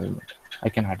say this element. I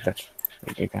can add that.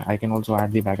 I can also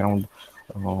add the background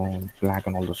black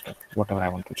and all those stuff, whatever I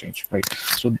want to change, right?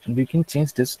 So we can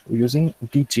change this using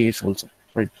the JS also,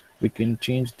 right? We can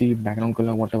change the background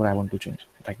color, whatever I want to change.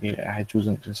 Like I had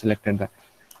chosen, selected that.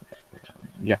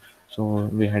 Yeah. So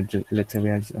we had, let's say we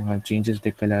had changes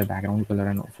the color, background color,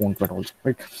 and font color also,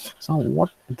 right? So what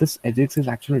this Ajax is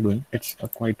actually doing, it's a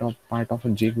quite a part of a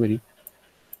jQuery.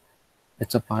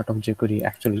 It's a part of jQuery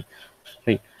actually,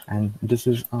 right? And this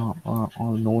is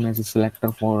all known as a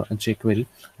selector for a jQuery,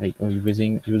 right?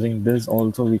 Using this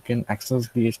also we can access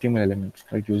the HTML elements,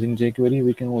 right? Using jQuery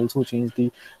we can also change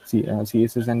the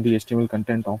CSS and the HTML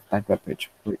content of that web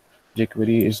page, right?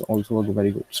 jQuery is also a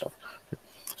very good stuff.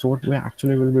 So what we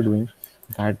actually will be doing,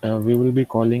 that we will be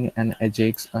calling an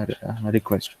Ajax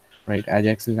request, right?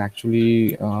 Ajax is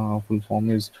actually full form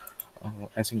is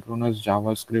asynchronous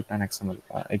JavaScript and XML.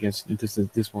 I guess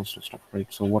this was the stuff, right?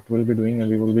 So what we'll be doing,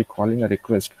 we will be calling a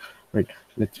request, right?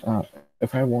 Let's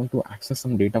if I want to access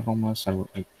some data from a server,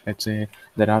 like let's say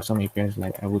there are some APIs,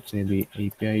 like I would say the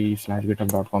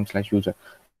API/github.com/user.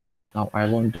 Now I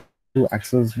want to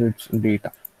access this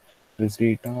data to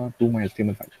my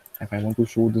HTML file. If I want to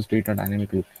show this data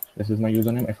dynamically, this is my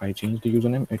username. If I change the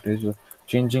username, it is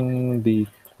changing the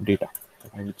data.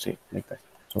 I would say like that.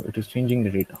 So it is changing the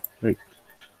data, right?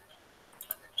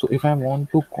 So if I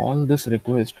want to call this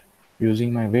request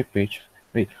using my web page,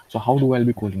 right? So how do I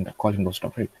be calling those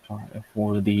stuff, right?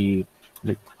 For the,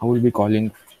 like, how will be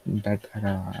calling that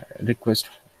request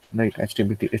right?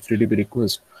 HTTP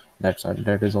request.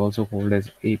 That is also called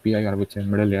as API, or which is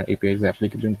middle layer. API is the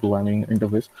application programming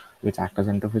interface, which acts as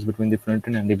interface between the front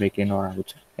end and the back end, or I would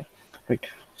say, yeah, right?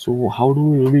 So how do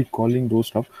we be calling those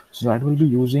stuff? So that will be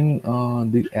using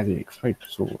the AJAX, right?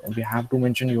 So we have to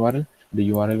mention URL. The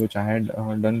URL which I had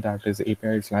done, that is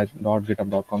API slash dot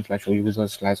github.com slash user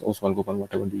slash Oswald Gopal,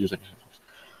 whatever the user is.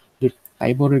 The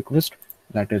type of request,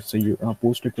 that is a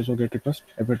post request or get request.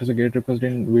 If it is a get request,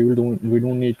 then we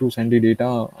don't need to send the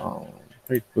data,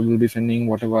 right? We will be sending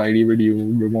whatever ID video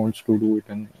we wants to do it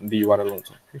in the URL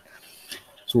also, right?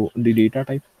 So the data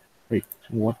type, right?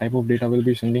 What type of data will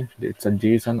be sending? It's a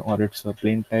JSON, or it's a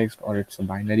plain text, or it's a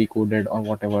binary coded, or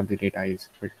whatever the data is,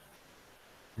 right?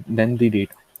 Then the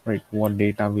data, right? What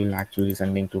data will actually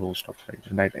sending to those stuff, right?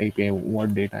 That API,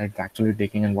 what data it's actually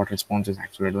taking and what response is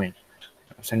actually doing,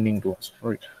 sending to us,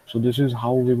 right? So this is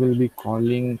how we will be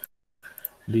calling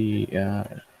the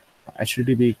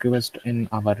HTTP request in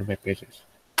our web pages,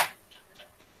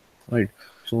 right?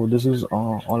 So this is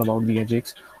all about the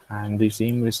Ajax, and the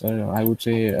same I would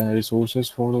say resources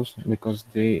for those, because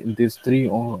these three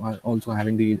are also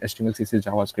having the HTML, CSS,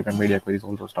 JavaScript, and media queries,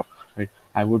 all those stuff, right?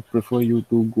 I would prefer you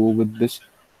to go with this,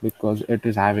 because it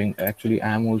is having, actually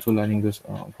I am also learning this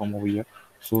from over here.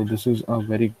 So this is a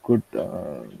very good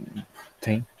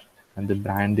thing, and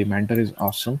the mentor is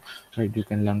awesome, right? You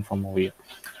can learn from over here.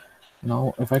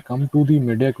 Now if I come to the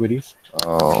media queries,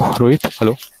 Rohit,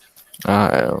 hello.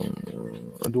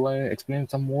 Do I explain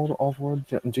some more of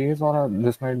JS, or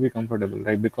this might be comfortable,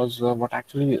 right? Because what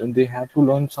actually they have to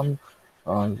learn some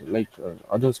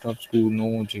other stuff to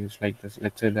know JS like this.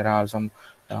 Let's say there are some,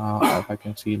 if I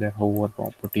can see the hover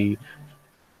property,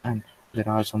 and there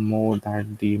are some more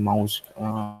that the mouse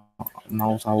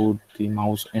out, the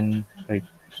mouse in, right?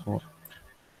 So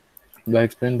do I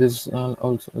explain this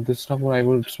also this stuff, or I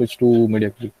will switch to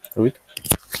media query? Rohit,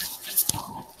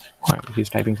 he's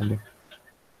typing something.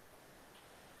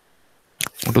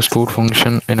 To store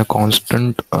function in a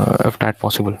constant, if that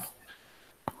possible.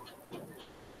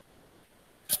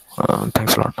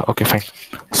 Thanks a lot. Okay, fine.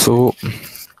 So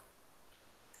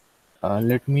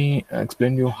let me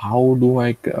explain you how do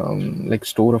I like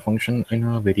store a function in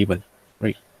a variable,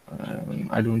 right?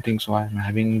 I don't think so I'm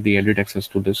having the edit access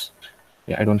to this.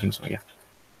 Yeah, I don't think so. Yeah,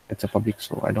 it's a public,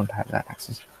 so I don't have that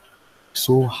access.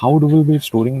 So how do we be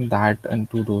storing that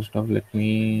into those stuff? Let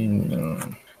me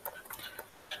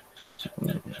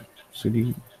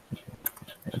cd.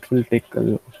 It will take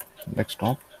a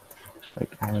desktop.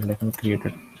 Like I will, let me create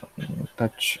it,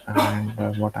 touch,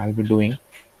 and what I'll be doing,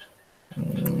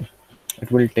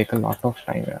 it will take a lot of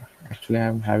time. Yeah. Actually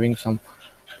I'm having some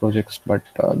projects, but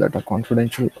that are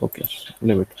confidential. Okay,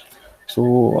 leave it.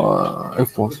 So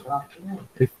if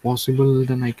possible,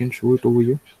 then I can show it over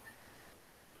you.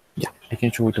 Yeah, I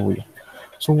can show it over you.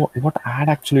 So what I had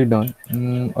actually done,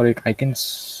 or like I can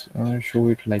show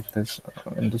it like this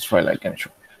in this file. I can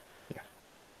show. Yeah,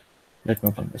 let me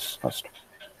open this first.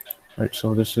 Right,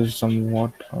 so this is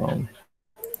somewhat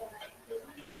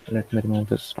let me remove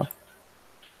this stuff.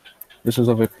 This is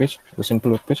a web page, the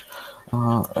simple web page.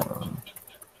 uh,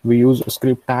 we use a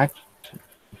script tag,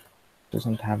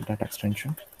 doesn't have that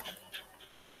extension,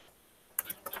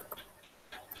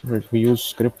 right? We use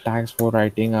script tags for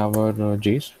writing our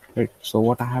JS, right? So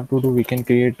what I have to do, we can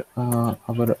create our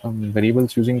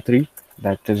variables using three,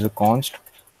 that is a const,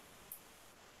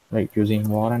 right? Using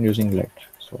var and using let.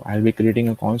 So I'll be creating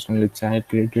a const, and let's say I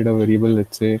created a variable,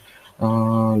 let's say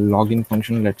login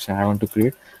function, let's say I want to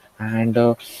create, and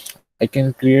I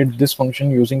can create this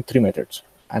function using three methods.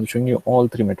 I'm showing you all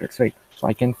three methods, right? So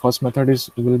I can, first method is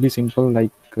will be simple,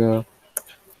 like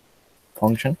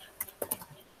function,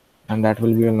 and that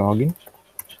will be a login,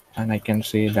 and I can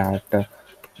say that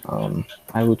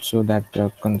I would show that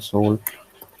console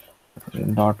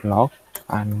dot log,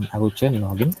 and I would say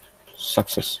login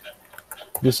success.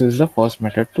 This is the first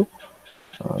method to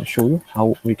show you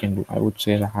how we can do. I would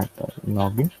say that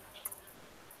login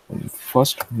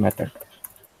first method.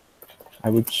 I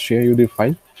would share you the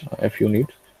file if you need.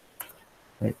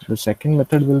 Right. The second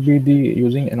method will be the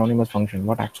using anonymous function.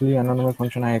 What actually anonymous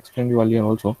function, I explained you earlier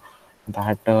also,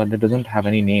 that that doesn't have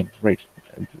any name, right?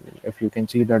 If you can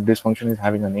see that this function is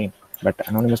having a name, but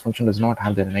anonymous function does not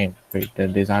have their name, right?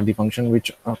 These are the function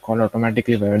which are called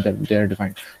automatically where they're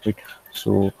defined, right?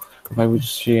 So if I would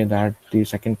say that the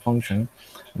second function,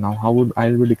 now how would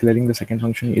I'll be declaring the second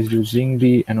function is using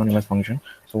the anonymous function.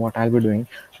 So what I'll be doing,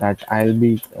 that I'll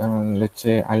be let's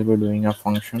say I'll be doing a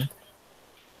function,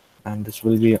 and this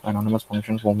will be anonymous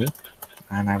function for me,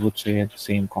 and I would say the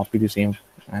same, copy the same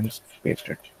and paste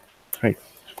it, right?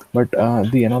 But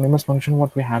the anonymous function,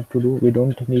 what we have to do, we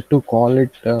don't need to call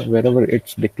it wherever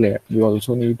it's declared. We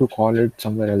also need to call it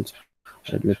somewhere else.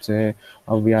 Let's say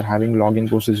we are having login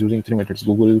process using three methods: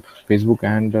 Google, Facebook,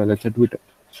 and let's say Twitter.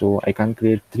 So I can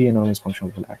create three anonymous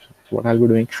functions for that. So what I'll be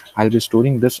doing, I'll be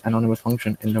storing this anonymous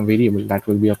function in a variable that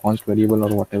will be a const variable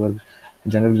or whatever.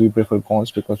 Generally, we prefer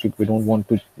const because we don't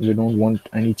want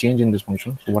any change in this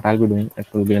function. So what I'll be doing, it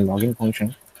will be a login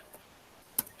function,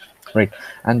 right?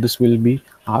 And this will be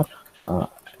our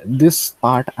this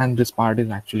part, and this part is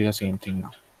actually the same thing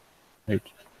now, right?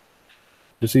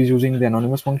 This is using the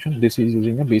anonymous function, this is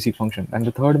using a basic function, and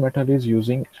the third method is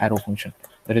using arrow function.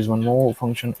 There is one more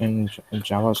function in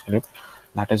JavaScript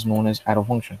that is known as arrow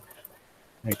function,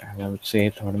 right? I would say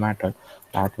third method,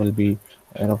 that will be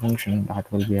arrow function,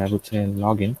 that will be, I would say,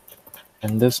 login.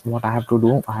 And this, what I have to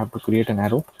do, I have to create an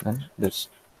arrow, then this.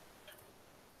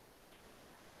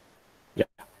 Yeah.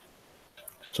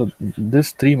 So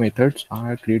these three methods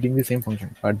are creating the same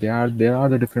function, but there are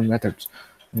the different methods.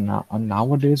 Now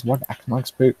nowadays, what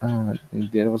ECMAScript,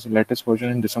 there was a latest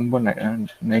version in December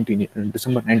 19,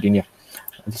 December 19, yeah,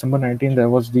 December 19. There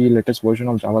was the latest version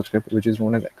of JavaScript, which is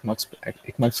known as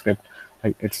ECMAScript.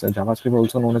 Right? It's JavaScript,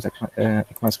 also known as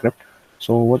ECMAScript.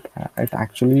 So what it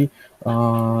actually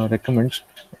recommends,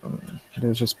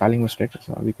 there's a spelling mistake,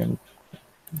 so we can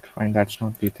find that's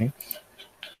not the thing.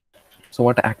 So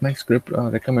what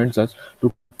ECMAScript recommends us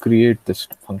to create this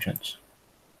functions.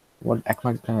 What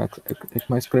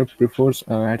ECMAScript prefers,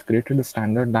 had created a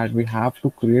standard that we have to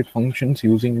create functions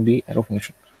using the arrow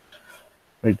function,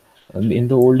 right? In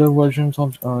the older versions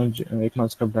of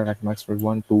ECMAScript, that ECMAScript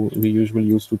 1, 2, we usually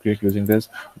used to create using this.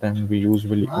 Then we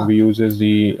uses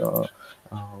the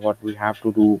what we have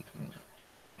to do,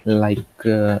 like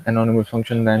anonymous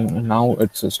function. Then now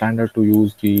it's a standard to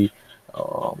use the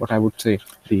what I would say,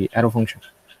 the arrow function.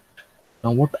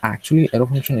 Now, what actually arrow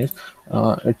function is,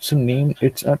 it's a name,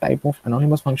 it's a type of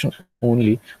anonymous function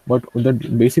only, but the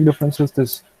basic difference is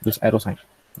this arrow sign,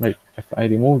 right? If I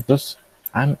remove this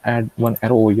and add one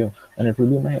arrow over here, then it will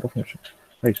be my arrow function,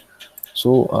 right?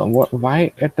 So,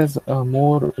 why it is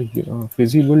more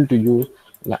feasible to use?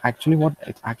 Actually, what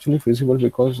it's actually feasible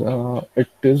because it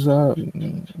is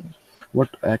what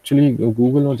actually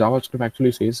Google or JavaScript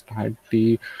actually says that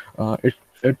the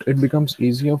it becomes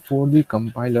easier for the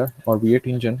compiler or V8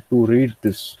 engine to read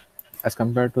this as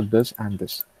compared to this and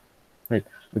this, right?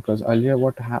 Because earlier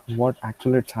what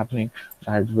actually it's happening,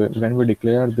 that when we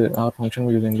declare our function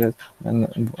we're using this,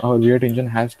 then our V8 engine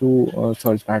has to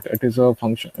search that it is a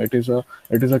function, it is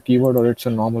a keyword, or it's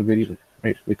a normal variable,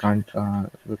 right? We can't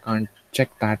check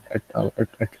that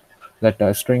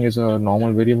that string is a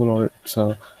normal variable or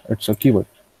it's a keyword.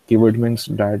 Keyword means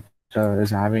that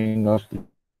is having a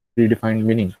predefined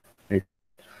meaning, right?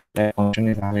 Like function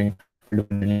is having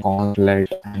predefined meaning, const,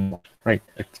 let, and bot, right?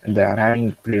 They are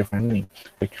having predefined meaning,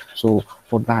 right? So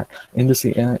for that, in this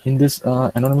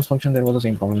anonymous function, there was the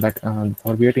same problem that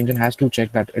our V8 engine has to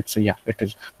check that it's a, yeah, it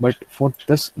is. But for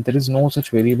this, there is no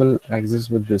such variable exists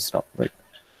with this stuff, right?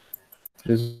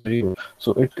 There is no variable,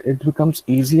 so it becomes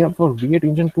easier for V8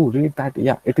 engine to read that,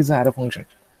 yeah, it is an arrow function,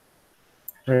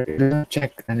 right? It doesn't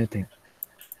check anything.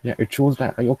 Yeah, it shows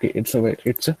that okay, it's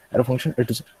a arrow function.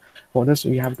 It is, for this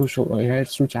we have to show, yeah,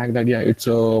 it's to check that, yeah, it's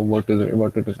a what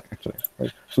it is actually,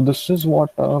 right? So this is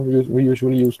what we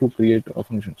usually use to create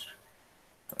functions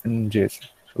in JS,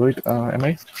 right? Am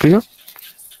I clear?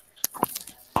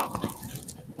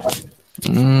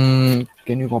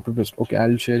 Can you copy paste? Okay,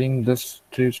 I'll sharing this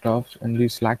three stuff in the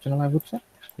Slack channel, I would say.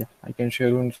 Yeah, I can share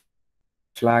in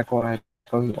Slack, or I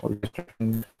can always share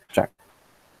in chat.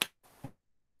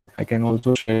 I can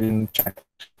also share in chat.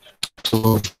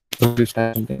 So please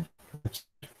type something. Let's see.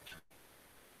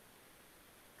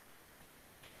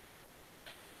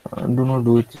 Do not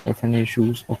do it if any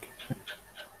issues. Okay.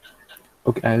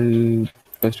 Okay, I'll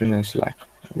paste in Slack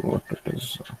what it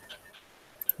is.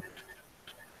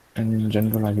 In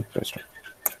general, I will paste it.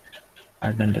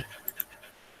 I've done it.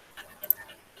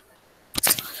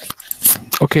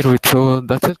 Okay, Rohit. So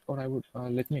that's it. Or I would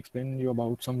let me explain you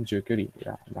about some jQuery.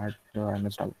 Yeah, that I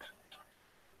missed out.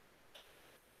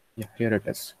 Yeah, here it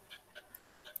is.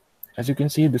 As you can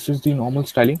see, this is the normal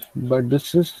styling, but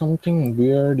this is something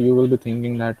weird. You will be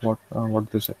thinking that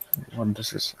what this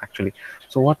is actually.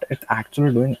 So what it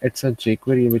actually doing, it's a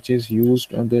jQuery which is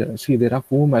used. See, there are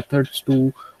four methods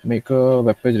to make a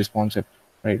web page responsive,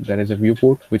 right? There is a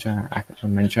viewport, which I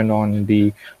mentioned on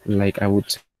the, like I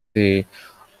would say,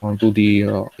 onto the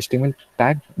HTML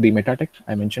tag, the meta tag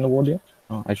I mentioned over there.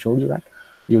 I showed you that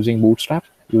using Bootstrap,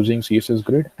 using CSS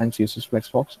Grid and CSS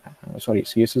Flexbox. Sorry,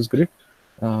 CSS Grid,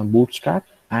 Bootstrap,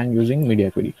 and using media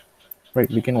query. right?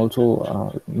 We can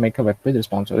also make a web page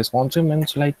responsive. Responsive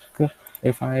means like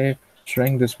if I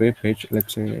shrink this web page,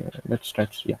 let's say, let's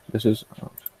stretch, yeah, this is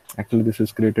actually this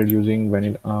is created using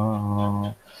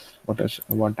vanilla what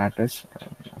that is,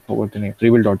 I forgot the name,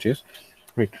 rebuild.js,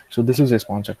 right? So this is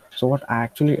responsive. So what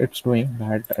actually it's doing,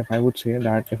 that if I would say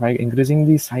that if I increasing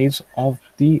the size of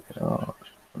the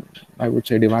I would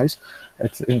say device,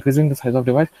 it's increasing the size of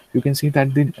device. You can see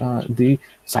that the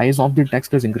size of the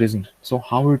text is increasing. So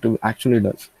how it actually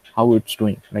does, how it's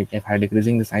doing. Like if I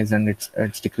decreasing the size, then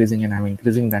it's decreasing, and I'm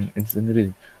increasing, then it's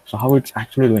increasing. So how it's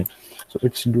actually doing? So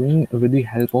it's doing with the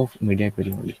help of media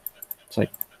query only. So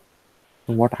like,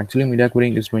 what actually media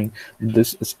querying is doing,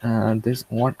 this is this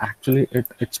what actually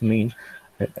it's mean,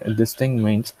 this thing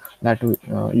means that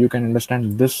you can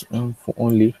understand this for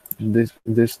only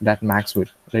this that max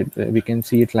width, right? We can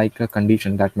see it like a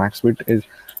condition that max width is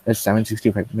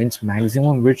 765, means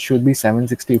maximum width should be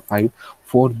 765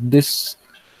 for this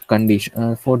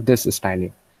condition, for this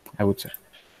styling, I would say.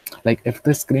 Like if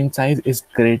the screen size is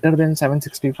greater than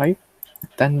 765,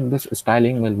 then this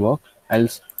styling will work,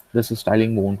 else this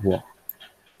styling won't work,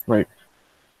 right?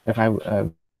 If I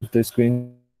if the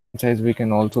screen size, we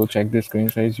can also check the screen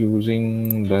size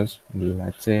using this.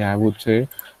 Let's say I would say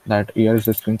that here is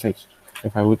the screen size.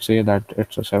 If I would say that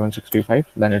it's a 765,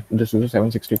 then this is a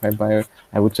 765 by,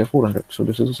 I would say, 400. So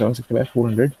this is a 765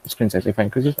 400 screen size. If I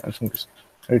increase this, I'll increase,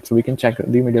 right? So we can check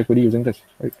the media query using this,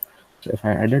 right? So if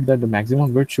I added that the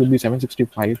maximum width should be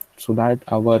 765, so that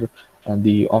our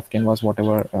the off canvas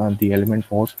whatever the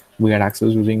element was, we had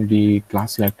access using the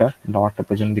class selector dot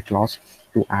represent the class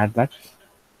to add that,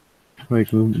 right?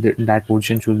 That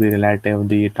position should be relative,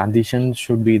 the transition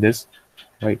should be this,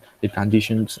 right? The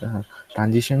transitions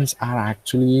are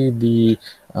actually the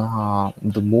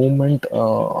moment,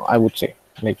 I would say,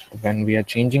 like when we are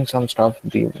changing some stuff,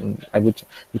 the I would,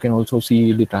 you can also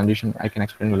see the transition. I can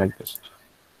explain you like this.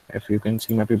 If you can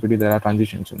see my PPT, there are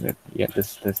transitions in there. Yeah,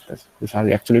 this are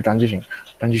actually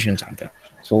transitions are there.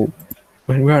 So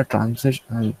when we are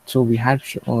transition, so we had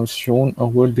shown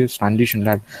over this transition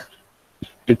that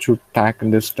it should tag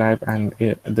this type and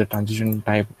the transition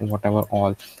type, whatever,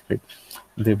 all, right?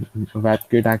 The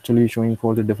WebKit actually showing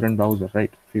for the different browser,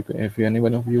 right? If any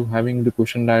one of you having the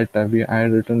question that I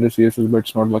had written the CSS but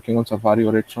it's not working on Safari,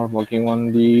 or it's not working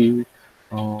on the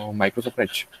Microsoft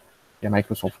Edge, yeah,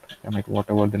 Microsoft, yeah,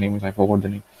 whatever the name is, I forgot the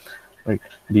name, right?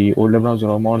 The older browser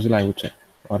or Mozilla, I would say,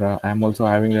 or I'm also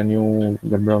having a new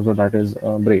web browser that is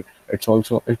Brave. It's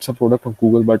a product of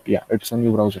Google, but yeah, it's a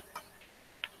new browser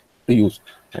to use,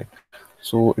 right?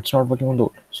 So it's not working on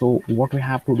those. So what we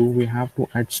have to do, we have to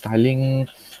add styling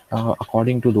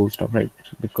according to those stuff, right?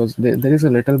 Because there is a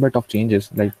little bit of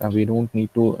changes, like we don't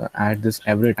need to add this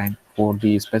every time for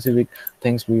the specific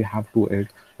things we have to add,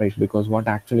 right? Because what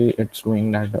actually it's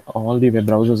doing, that all the web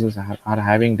browsers are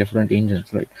having different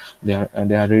engines, right? They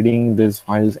are reading these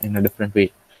files in a different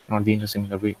way, not in a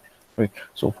similar way, right?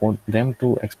 So for them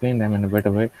to explain them in a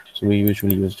better way, so we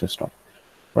usually use this stuff,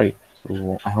 right?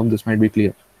 So I hope this might be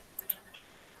clear.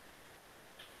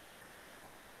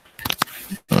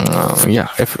 Yeah,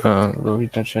 if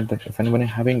Rohit had said that if anyone is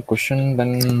having question,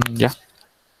 then yeah.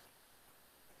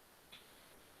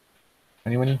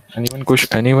 Anyone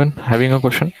having a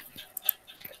question?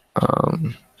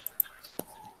 Um,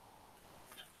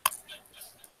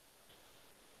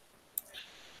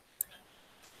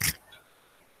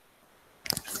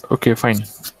 okay, fine.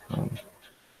 Um,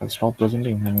 I'll stop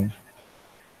presenting. And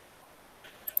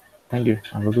thank you.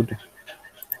 Have a good day.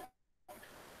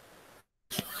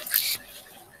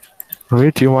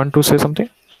 Rohit, you want to say something?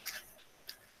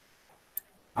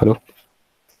 Hello.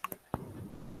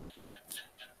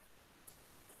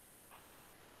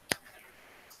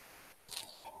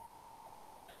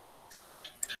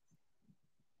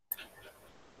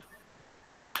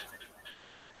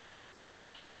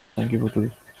 Thank you for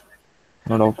today.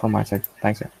 No doubt from my side.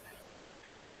 Thanks. Yeah.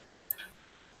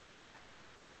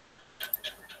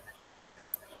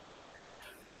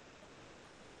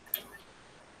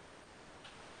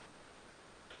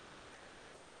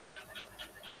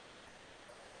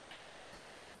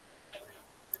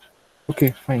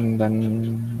 Okay, fine.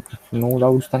 Then, if no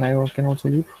doubts, then I can also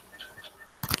leave.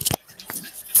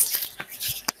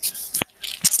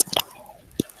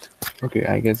 Okay,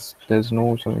 I guess there's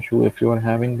no some issue. If you are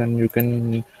having, then you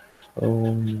can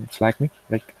Slack me.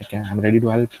 Like I'm ready to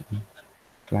help.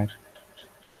 Slack.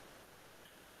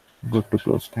 Good to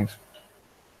close. Thanks.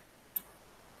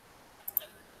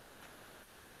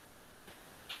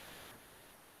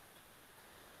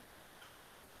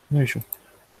 No issue.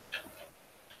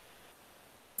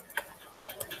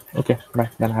 Okay, bye.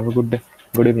 Then have a good day.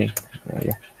 Good evening.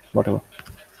 Yeah, whatever.